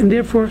not, and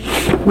therefore,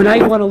 when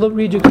I want to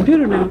read your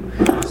computer now,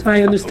 so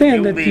I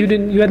understand that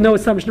you had no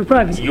assumption of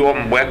privacy.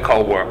 We're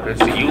co-workers,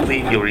 so you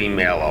leave your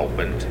email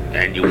opened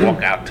and you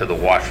walk out to the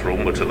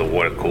washroom or to the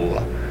water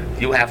cooler.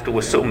 You have to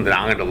assume that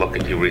I'm going to look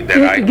at you.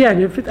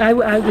 Again, if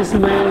this is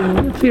my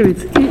own theory.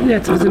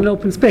 That's if it's an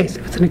open space.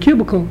 If it's in a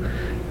cubicle,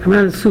 I'm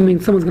not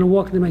assuming someone's going to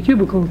walk into my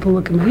cubicle to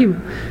look at my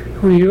email,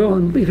 or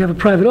if you have a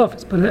private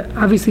office. But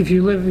obviously, if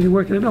you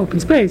work in an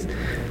open space,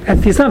 that's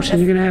the assumption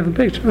you're going to have a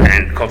picture. Right?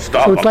 And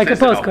Starbucks, so it's like a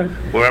postcard.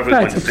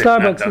 Right, so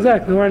Starbucks,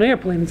 exactly, or an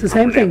airplane. It's the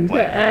same thing.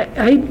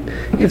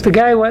 If the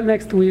guy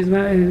next to you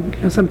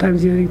is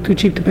sometimes you're too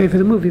cheap to pay for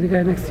the movie. The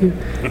guy next to you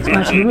is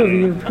watching the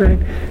movie,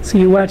 right? So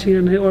you're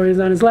watching it, or he's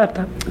on his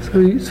laptop.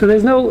 So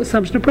there's no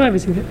assumption of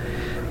privacy there,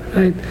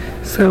 right?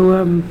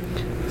 So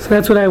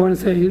that's what I want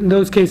to say in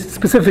those cases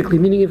specifically.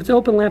 Meaning, if it's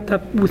open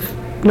laptop with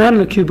not in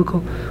a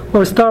cubicle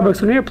or a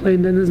Starbucks or an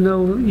airplane, then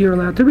you're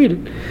allowed to read it.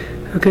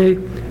 Okay.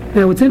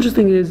 Now, what's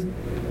interesting is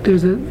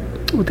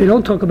what they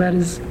don't talk about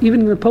is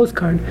even in the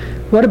postcard.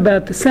 What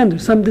about the sender?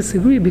 Some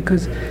disagree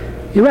because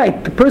you're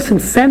right. The person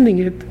sending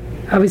it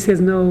obviously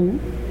has no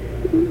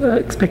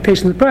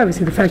expectation of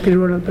privacy. The fact that he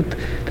wrote it, but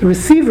the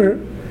receiver,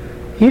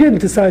 he didn't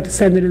decide to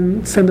send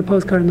the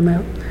postcard in the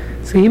mail,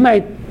 so he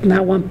might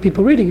not want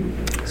people reading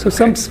it. So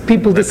some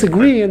people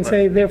disagree and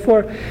say,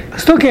 therefore, you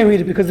still can't read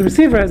it because the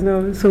receiver has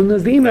no. So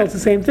the email is the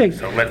same thing.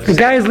 The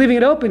guy is leaving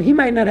it open. He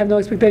might not have no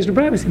expectation of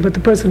privacy, but the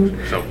person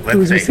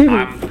who's receiving.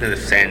 I'm going to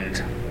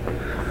send.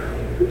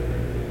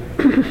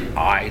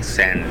 I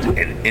send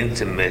an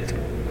intimate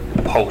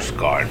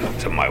postcard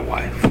to my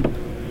wife.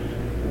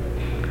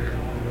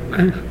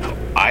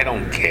 I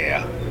don't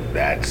care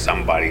that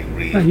somebody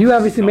reads. You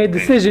obviously made the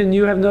decision.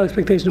 You have no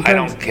expectation of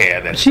privacy. I don't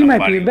care that she might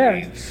be somebody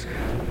embarrassed.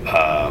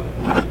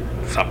 reads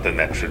something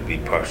that should be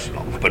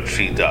personal, but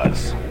she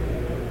does.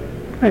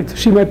 Right, so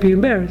she might be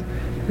embarrassed.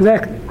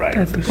 Exactly. Right.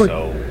 That's the point.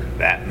 So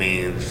that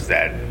means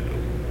that.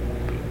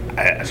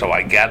 So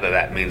I gather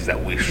that means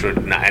that we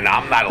should not, and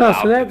I'm not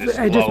allowed to disclose.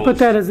 I just put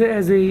that as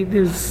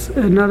there's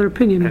another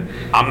opinion.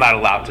 I'm not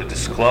allowed to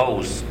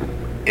disclose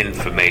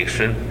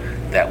information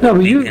that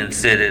would be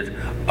considered.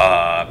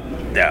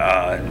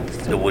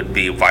 It would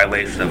be a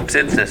violation of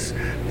business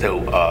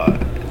to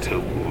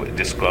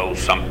disclose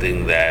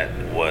something that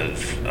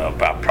was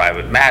about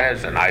private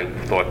matters, and I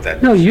thought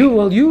that. No,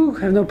 you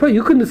have no problem.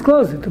 You couldn't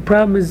disclose it. The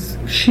problem is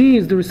she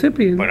is the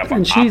recipient,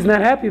 and she's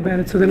not happy about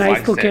it. So then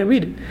I still can't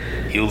read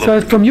it.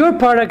 So from your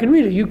part, I can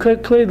read it. You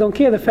clearly don't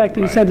care the fact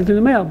that you sent it through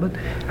the mail, but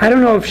I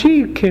don't know if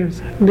she cares.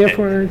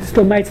 Therefore,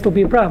 it might still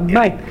be a problem.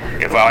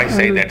 If I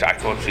say that I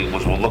thought she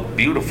will look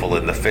beautiful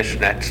in the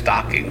fishnet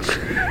stockings,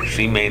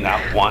 she may not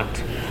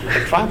want.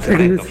 I'm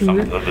trying to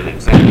think of an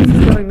example.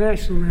 It's going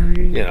national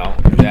now.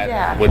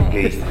 That would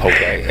be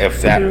okay.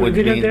 If that would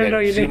mean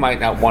that she might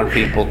not want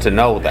people to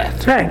know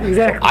that. Right,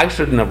 exactly. I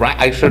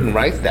shouldn't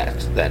write that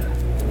then.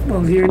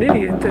 Well, you're an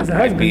idiot as a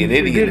husband. I'd be an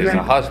idiot as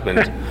a husband.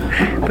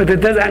 But I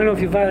don't know if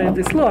you violated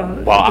this law.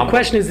 Well, the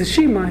question is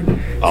she mind?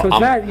 So it's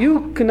not,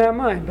 you cannot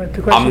mind, but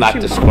the question I'm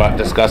is not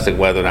discussing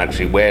whether or not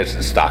she wears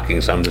the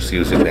stockings. I'm just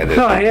using that as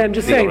I'm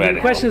just saying, the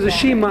question is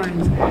she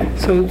minds.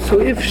 So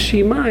if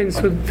she minds,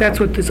 so that's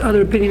what this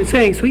other opinion is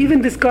saying. So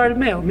even discarded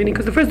mail, meaning,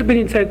 because the first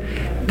opinion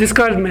said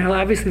discarded mail,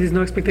 obviously there's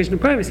no expectation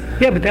of privacy.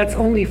 Yeah, but that's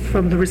only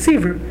from the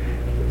receiver,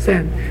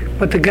 then.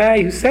 But the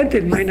guy who sent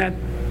it might not.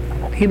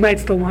 He might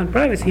still want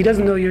privacy. He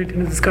doesn't know you're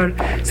going to discard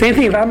it. Same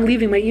thing, if I'm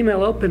leaving my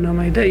email open on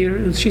my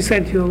day, she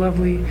sent you a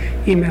lovely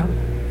email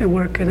at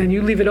work, and then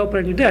you leave it open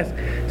on your desk.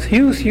 So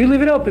you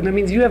leave it open. That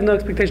means you have no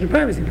expectation of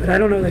privacy, but I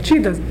don't know that she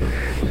doesn't.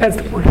 That's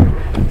the point.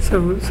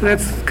 So that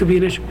could be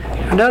an issue.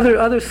 And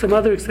some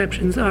other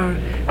exceptions are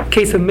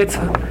case of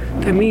mitzvah.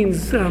 That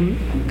means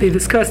they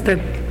discussed that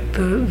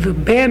the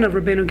ban of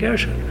Rabbeinu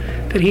Gershon,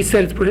 that he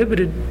said it's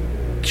prohibited,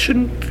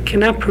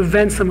 cannot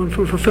prevent someone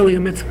from fulfilling a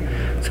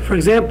mitzvah. So, for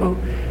example,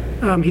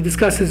 he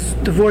discusses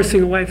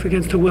divorcing a wife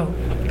against her will.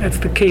 That's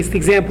the case. The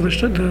example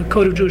the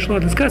Code of Jewish Law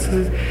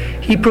discusses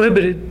is he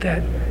prohibited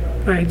that.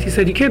 Right? He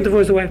said you can't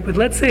divorce a wife, but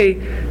let's say,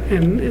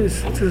 and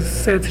it's a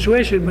sad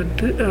situation,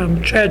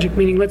 but tragic.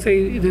 Meaning, let's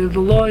say the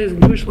law is in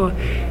Jewish law,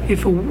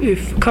 if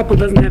a couple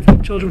doesn't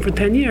have children for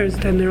 10 years,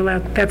 then they're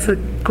allowed. That's a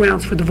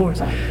grounds for divorce,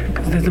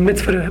 because there's a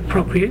mitzvah to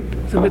procreate,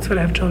 there's a mitzvah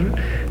to have children.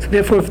 So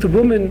therefore, if the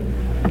woman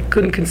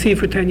couldn't conceive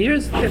for 10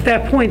 years, at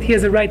that point he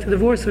has a right to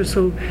divorce her.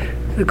 So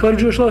the Code of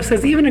Jewish Law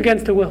says even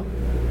against her will.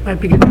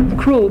 Might be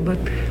cruel,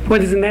 but the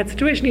point is in that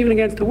situation, even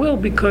against her will,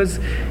 because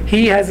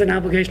he has an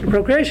obligation to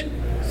procreation.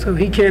 So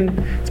he can,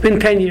 it's been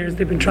 10 years,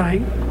 they've been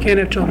trying, can't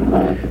have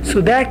children.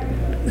 So that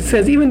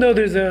says even though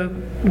there's a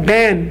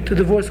ban to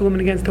divorce a woman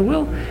against her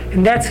will,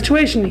 in that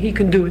situation he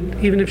can do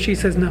it, even if she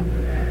says no.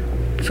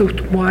 So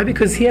why?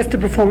 Because he has to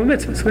perform a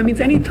mitzvah. So that means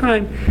any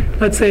time,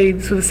 let's say,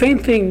 so the same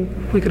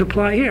thing we could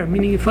apply here.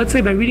 Meaning, if let's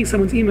say by reading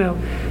someone's email,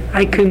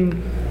 I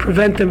can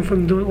prevent them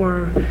from doing,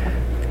 or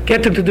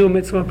get them to do a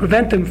mitzvah, or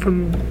prevent them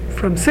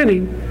from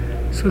sinning,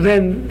 So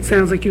then it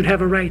sounds like you'd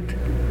have a right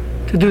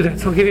to do that.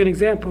 So I'll give you an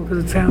example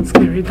because it sounds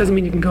scary. It doesn't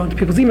mean you can go into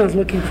people's emails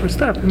looking for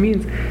stuff. It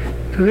means,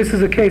 so this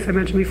is a case I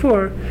mentioned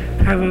before.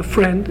 I have a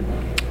friend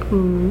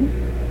who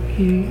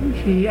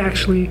he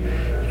actually, he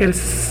had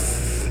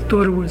his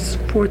daughter was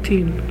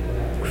 14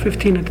 or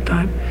 15 at the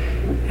time,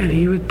 and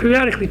he would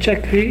periodically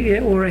check,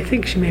 or I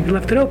think she maybe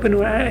left it open,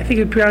 or I think he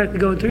would periodically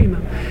go into her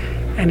email.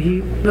 And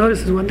he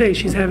notices one day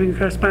she's having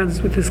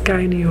correspondence with this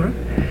guy in New York.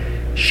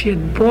 She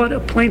had bought a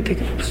plane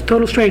ticket, it was a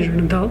total stranger, an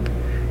adult,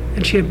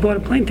 and she had bought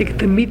a plane ticket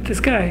to meet this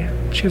guy.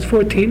 She was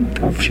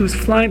 14, she was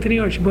flying to New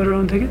York, she bought her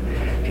own ticket.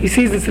 He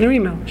sees this in her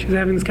email, she was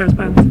having this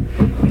correspondence.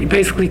 He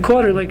basically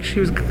caught her like she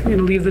was going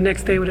to leave the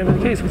next day, whatever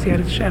the case was. He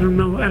had I don't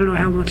know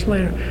how much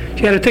later.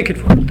 She had a ticket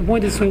for it. The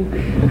point is, so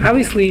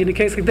obviously in a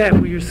case like that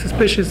where you're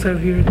suspicious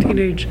of your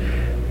teenage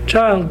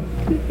child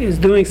is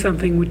doing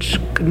something which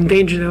could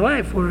endanger their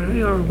life or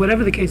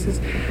whatever the case is,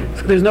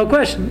 so there's no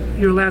question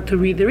you're allowed to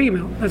read their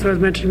email. That's what I was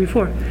mentioning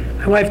before.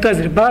 My wife does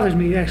it. It bothers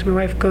me. Actually,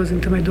 my wife goes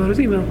into my daughter's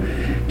email.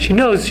 She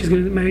knows she's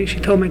going to. She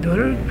told my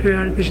daughter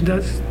periodically she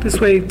does. This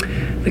way,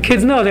 the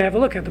kids know they have a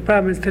look at. The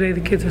problem is today the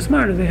kids are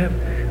smarter. They have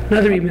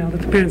another email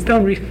that the parents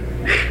don't read,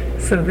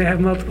 so they have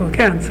multiple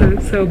accounts.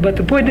 So, but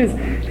the point is,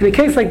 in a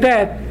case like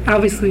that,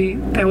 obviously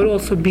that would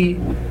also be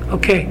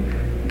okay.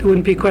 There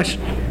wouldn't be a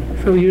question.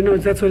 So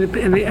that's what.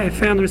 And I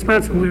found the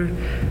response where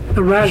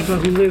the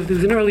Rajba, who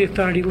was an early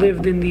authority,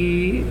 lived in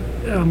the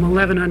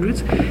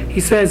 1100s.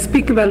 He says,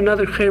 speaking about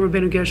another Cherem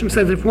Rabbeinu Gershom,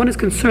 says that if one is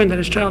concerned that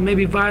his child may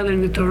be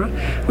violating the Torah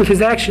with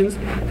his actions,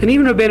 then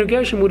even Rabbeinu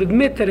Gershom would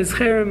admit that his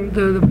Cherem,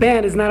 the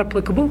ban is not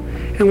applicable,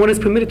 and one is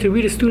permitted to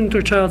read a student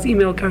or child's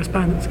email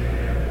correspondence.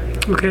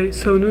 Okay,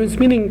 so it's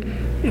meaning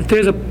if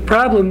there's a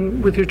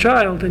problem with your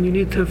child and you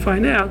need to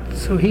find out,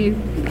 so he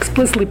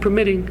explicitly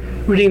permitting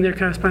reading their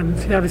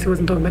correspondence. He obviously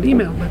wasn't talking about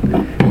email, but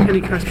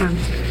any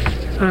correspondence.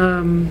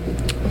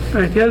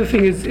 Right, the other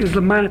thing is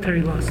the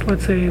monetary loss,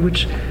 let's say,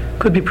 which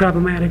could be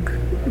problematic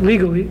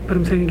legally, but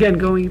I'm saying again,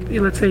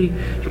 let's say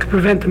you could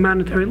prevent the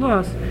monetary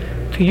loss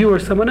to you or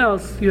someone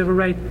else, you have a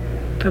right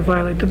to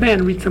violate the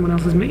ban, read someone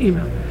else's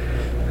email.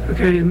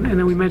 Okay, and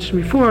then we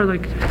mentioned before,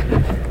 like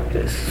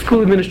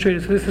school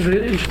administrators, so this is an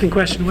interesting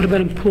question. What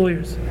about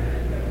employers?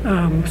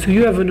 So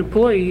you have an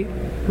employee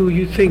who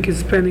you think is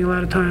spending a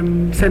lot of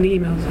time sending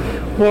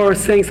emails or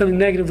saying something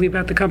negatively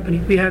about the company.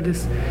 We had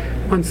this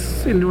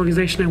once in an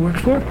organization I worked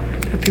for.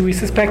 I think we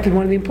suspected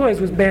one of the employees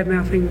was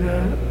bad-mouthing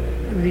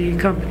the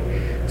company.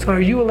 So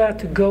are you allowed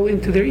to go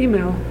into their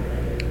email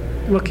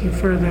looking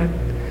for that,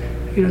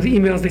 the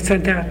emails they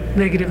sent out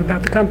negative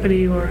about the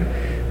company, or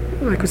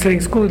like we're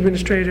saying, school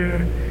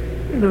administrator,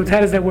 how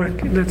does that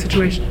work in that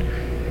situation?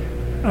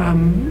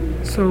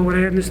 So what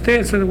I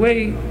understand, so the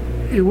way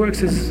it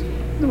works is,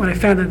 what I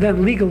found out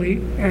then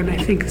legally, and I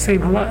think the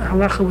same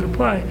halacha would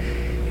apply,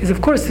 is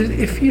of course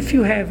if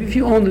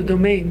you own the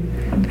domain,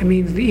 that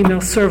means the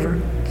email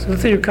server. So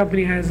let's say your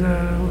company has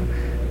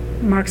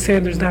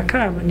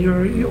marksanders.com,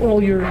 and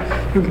all your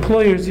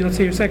employers, let's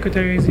say your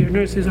secretaries, your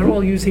nurses, are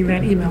all using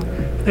that email,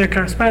 their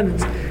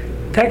correspondence.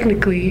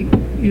 Technically,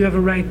 you have a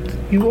right.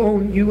 You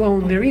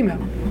own their email.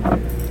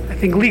 I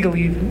think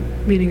legally,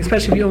 even, meaning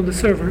especially if you own the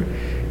server.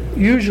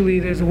 Usually,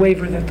 there's a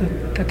waiver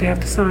that they have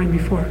to sign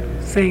before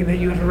saying that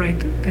you have a right,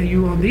 that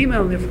you own the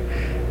email.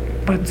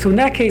 But so in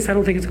that case, I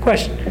don't think it's a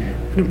question.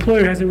 An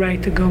employer has a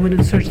right to go in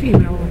and search the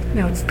email.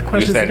 Now it's the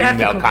question. That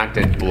email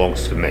content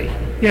belongs to me.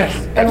 Yes,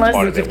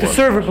 Unless if the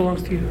server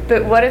belongs to you.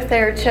 But what if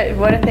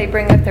they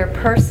bring up their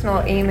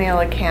personal email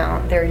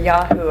account, their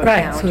Yahoo account?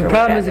 Right. So the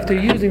problem is if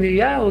whatever. they're using their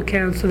Yahoo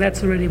account, so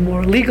that's already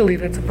more legally.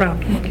 That's a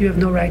problem. You have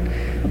no right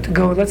to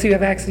go. Let's say you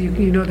have access.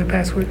 You know their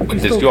password.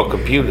 It's your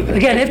computer.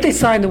 Again, if they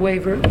sign the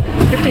waiver, then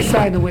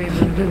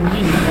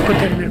put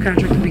that in their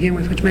contract to begin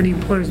with, which many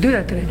employers do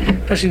that today,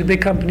 especially the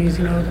big companies.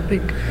 The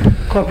big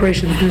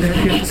corporations do that.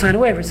 You have to sign a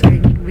waiver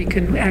saying we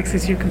can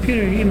access your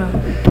computer, your email.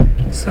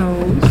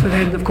 So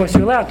then of course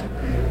you're allowed to.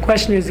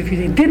 Question is, if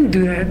they didn't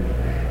do that,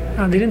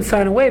 they didn't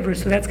sign a waiver,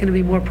 so that's going to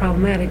be more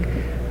problematic.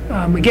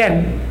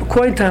 Again,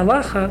 according to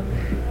halacha,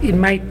 it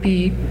might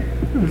be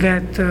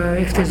that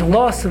if there's a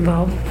loss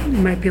involved, you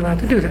might be allowed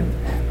to do that.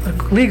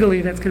 But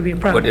legally, that's going to be a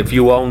problem. But if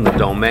you own the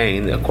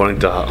domain, according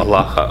to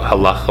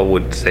halacha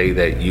would say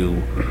that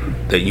you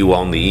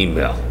own the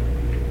email.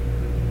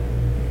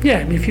 Yeah,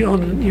 I mean, if you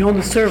own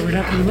the server,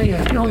 not the domain.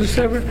 Yeah, if you own the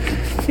server,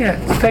 yeah,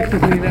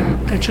 technically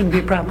that shouldn't be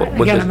a problem.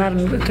 But Again, I'm not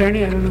an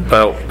attorney. I don't know.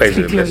 Well,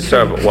 basically, the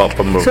server. Well,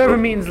 server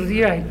means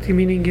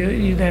meaning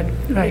you that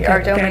right. Our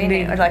that domain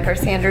name, name, like our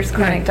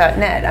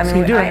SandersClinic.net. I So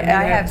mean, you do I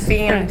have have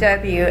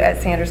BMW at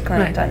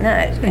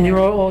SandersClinic.net. and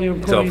all your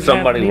so employees if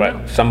somebody have an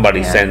email? somebody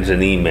Yeah. sends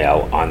an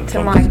email on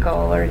to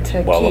Michael or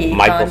to Keith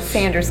Michael on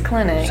Sanders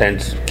Clinic.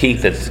 sends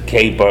Keith at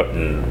K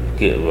Burton,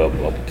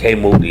 K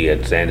Moody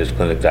at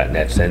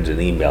SandersClinic.net sends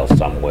an email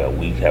somewhere.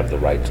 We have the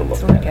right to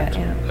look at it.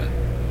 Yeah.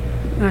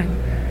 Right.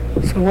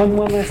 So one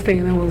last thing,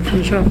 and then we'll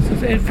finish up.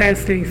 It's a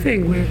fascinating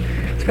thing where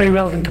it's very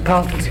relevant to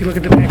politics. You look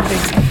at the back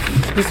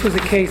page. This was a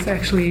case,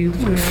 actually,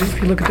 where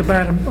if you look at the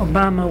bottom,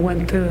 Obama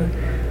went to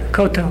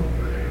Kotel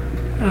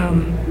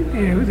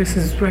This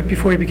is right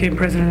before he became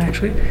president,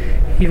 actually.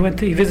 He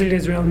visited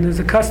Israel, and there's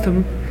a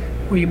custom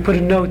where you put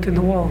a note in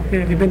the wall.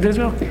 Have you been to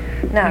Israel?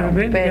 No, Never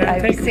been? but Yeah,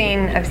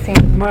 I've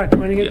seen. Mark,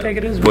 when are you going to take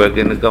it to Israel? We're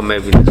going to go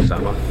maybe this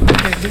summer.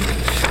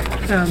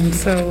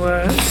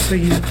 So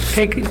you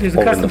take, there's a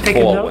Or in custom, the take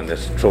a fall note. when the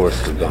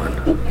tourists are gone.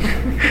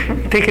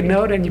 You take a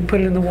note and you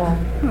put it in the wall,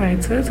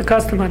 right? So it's a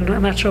custom.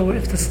 I'm not sure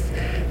if this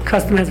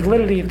custom has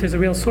validity, if there's a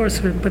real source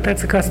for it, but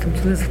that's a custom.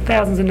 So there's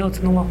thousands of notes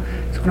in the wall.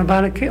 So when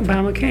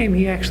Obama came,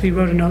 he actually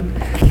wrote a note,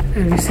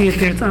 and you see it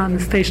there. It's on the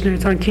stationery.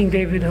 It's on King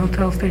David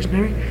Hotel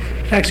stationery.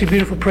 It's actually a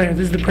beautiful prayer.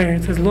 This is the prayer.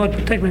 It says, "Lord,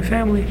 protect my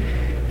family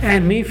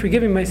and me,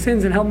 forgive me my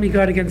sins, and help me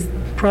guard against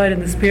pride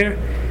and despair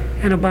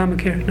and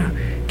Obamacare. Now,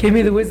 give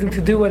me the wisdom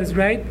to do what is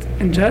right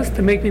and just,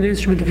 and make me an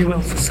instrument of your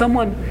will." So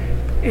someone,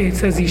 it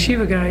says the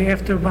yeshiva guy,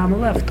 after Obama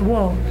left the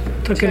wall,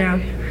 took it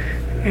out,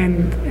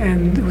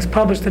 and it was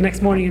published the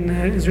next morning in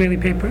the Israeli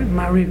paper,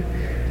 Ma'ariv,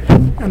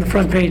 on the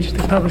front page.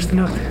 They published the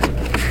note.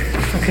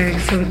 Okay,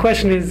 so the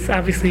question is,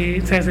 obviously,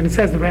 it says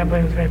the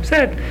rabbi was very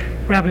upset,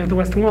 rabbi of the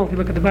Western Wall. If you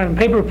look at the bottom,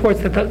 paper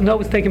reports that the note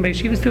was taken by a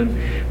yeshiva student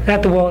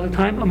at the wall at the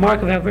time, a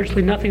mark of how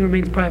virtually nothing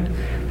remains private.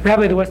 The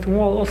rabbi of the Western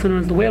Wall, also known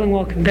as the Wailing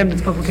Wall, condemned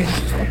its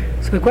publication.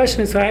 So the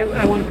question is, so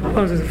I want to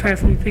propose as a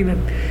fascinating thing that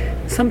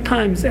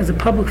sometimes as a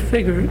public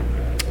figure,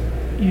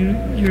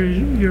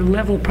 your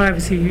level of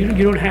privacy,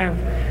 you don't have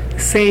the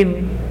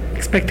same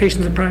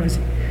expectations of privacy.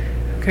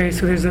 Okay,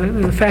 so there's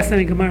a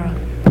fascinating Gemara.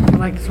 I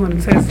like this one.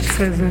 It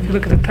says if you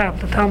look at the top,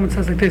 the Talmud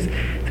says like this. It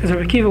says,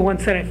 Rabbi Akiva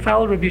once said, "I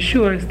followed Rabbi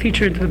Yeshua, his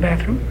teacher, into the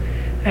bathroom.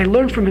 I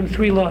learned from him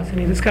 3 laws," and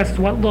he discusses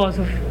what laws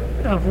of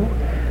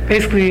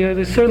basically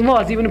there's certain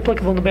laws even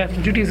applicable in the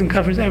bathroom. Judaism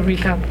covers every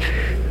topic.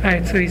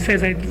 Right, so he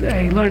says,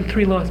 I learned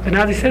 3 laws. But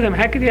now he says,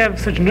 how could you have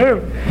such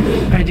nerve?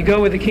 Right, you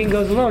go where the king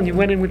goes alone. You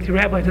went in with your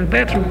rabbi to the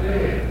bathroom.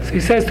 So he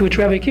says, to which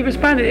Rabbi Akiva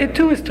responded, "It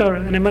too is Torah,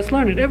 and I must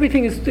learn it."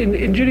 Everything is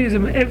in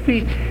Judaism.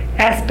 Every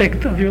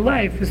aspect of your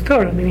life is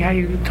Torah. I mean, how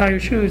you tie your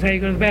shoes, how you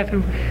go to the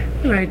bathroom,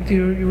 right?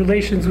 Your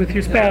relations with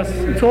your spouse.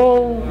 It's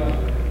all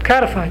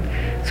codified.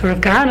 So Rav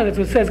Kahana, that's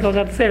what it says, goes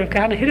on to say, Rav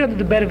Kahana hid under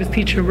the bed of his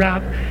teacher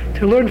Rav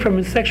to learn from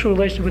his sexual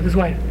relationship with his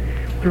wife.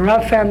 When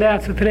Rav found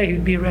out, so today he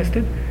would be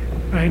arrested,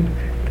 right?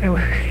 He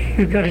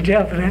would go to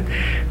jail for that.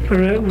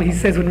 But he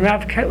says when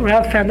Rav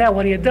found out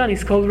what he had done, he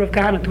scolded Rav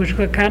Kahana, to which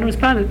Rav Kahana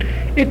responded,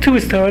 "It too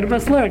is Torah, and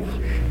must learn."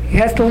 He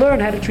has to learn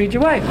how to treat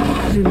your wife.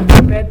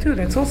 And bad too,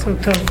 that's also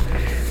Torah.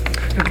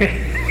 Okay.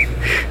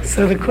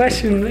 So the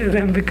question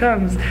then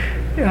becomes,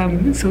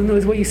 so in other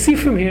words, what you see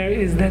from here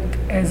is that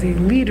as a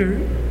leader,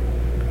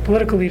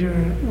 political leader,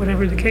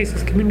 whatever the case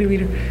is, community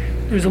leader,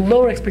 there's a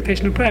lower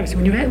expectation of privacy.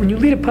 When you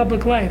lead a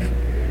public life,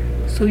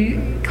 so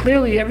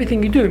clearly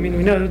everything you do, I mean,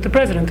 we know that the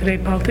president today,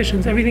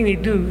 politicians, everything they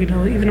do,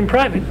 even in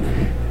private,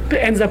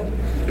 ends up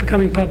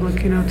becoming public.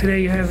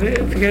 Today you have,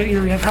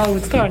 you have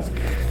Hollywood stars.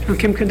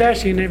 Kim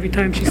Kardashian, every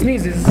time she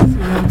sneezes,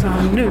 it's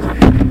on the news.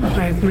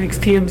 Right? It makes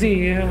TMZ.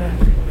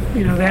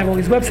 They have all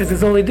these websites.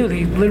 That's all they do.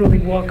 They literally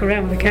walk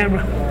around with a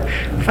camera,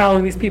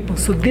 following these people.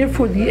 So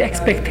therefore, the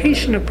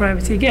expectation of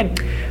privacy, again,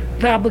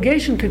 the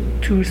obligation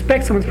to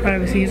respect someone's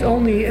privacy is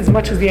only as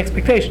much as the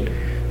expectation.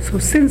 So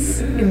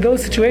since in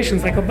those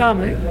situations like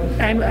Obama,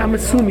 I'm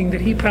assuming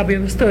that he probably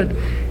understood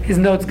his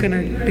note's going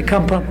to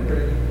become public.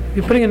 If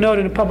you're putting a note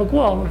in a public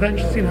wall,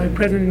 eventually, the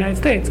President of the United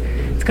States,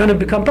 it's going to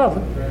become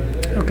public.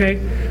 Okay?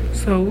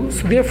 So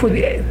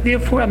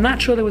therefore, I'm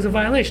not sure there was a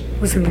violation.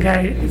 Listen, the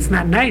guy, it's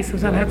not nice,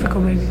 it's not ethical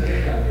maybe.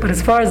 But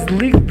as far as the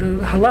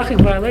halachic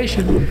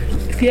violation,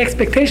 if the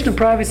expectation of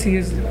privacy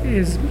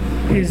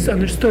is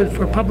understood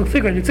for a public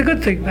figure, and it's a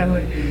good thing, by the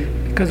way,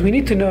 because we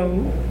need to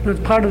know,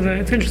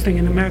 it's interesting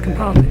in American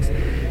politics.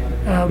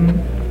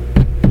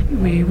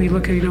 We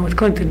look at, with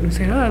Clinton, we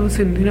say,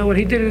 listen, what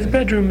he did in his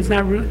bedroom is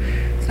not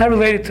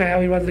related to how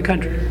he runs the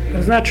country. But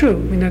it's not true. I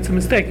mean, that's a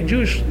mistake. In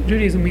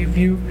Judaism, we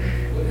view,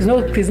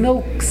 there's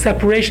no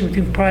separation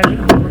between private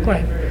and public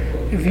life.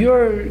 If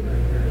you're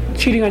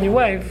cheating on your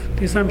wife,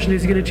 the assumption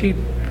is you're going to cheat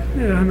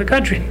on the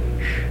country.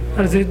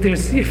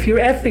 If your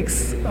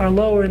ethics are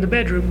lower in the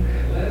bedroom,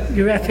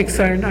 your ethics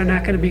are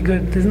not going to be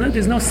good.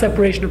 There's no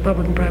separation of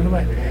public and private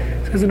life.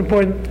 So it's an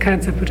important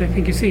concept which I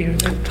think you see here.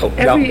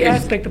 Every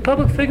aspect, the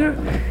public figure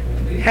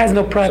has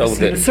no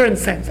privacy in a certain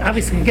sense.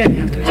 Obviously, again,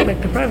 you have to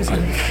respect the privacy.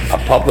 A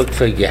public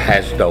figure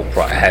has no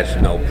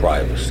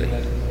privacy.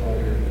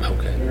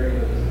 Okay,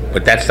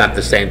 but that's not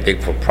the same thing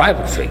for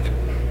private figure.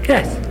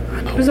 Yes,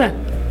 100%.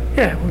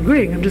 Yeah, we're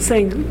agreeing. I'm just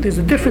saying there's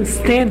a different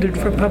standard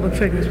for public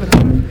figures.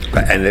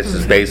 And this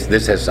is based.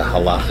 This has a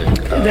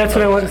halachic. That's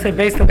what I want to say,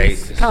 based on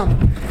this Talmud,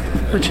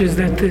 which is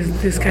that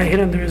this guy hid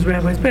under his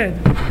rabbi's bed.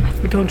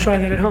 But don't try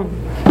that at home.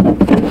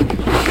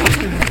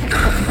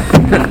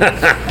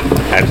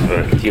 That's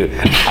very cute.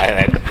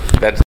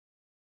 That's.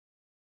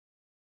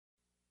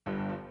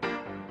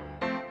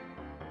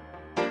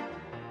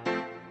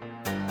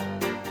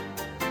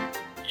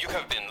 You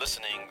have been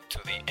listening to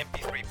the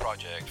MP3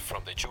 project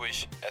from the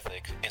Jewish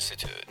Ethic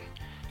Institute.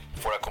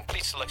 For a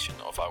complete selection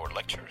of our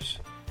lectures,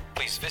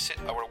 please visit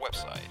our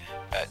website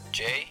at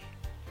j-ethics.org.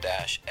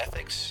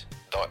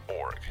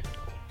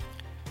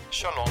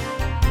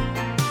 Shalom.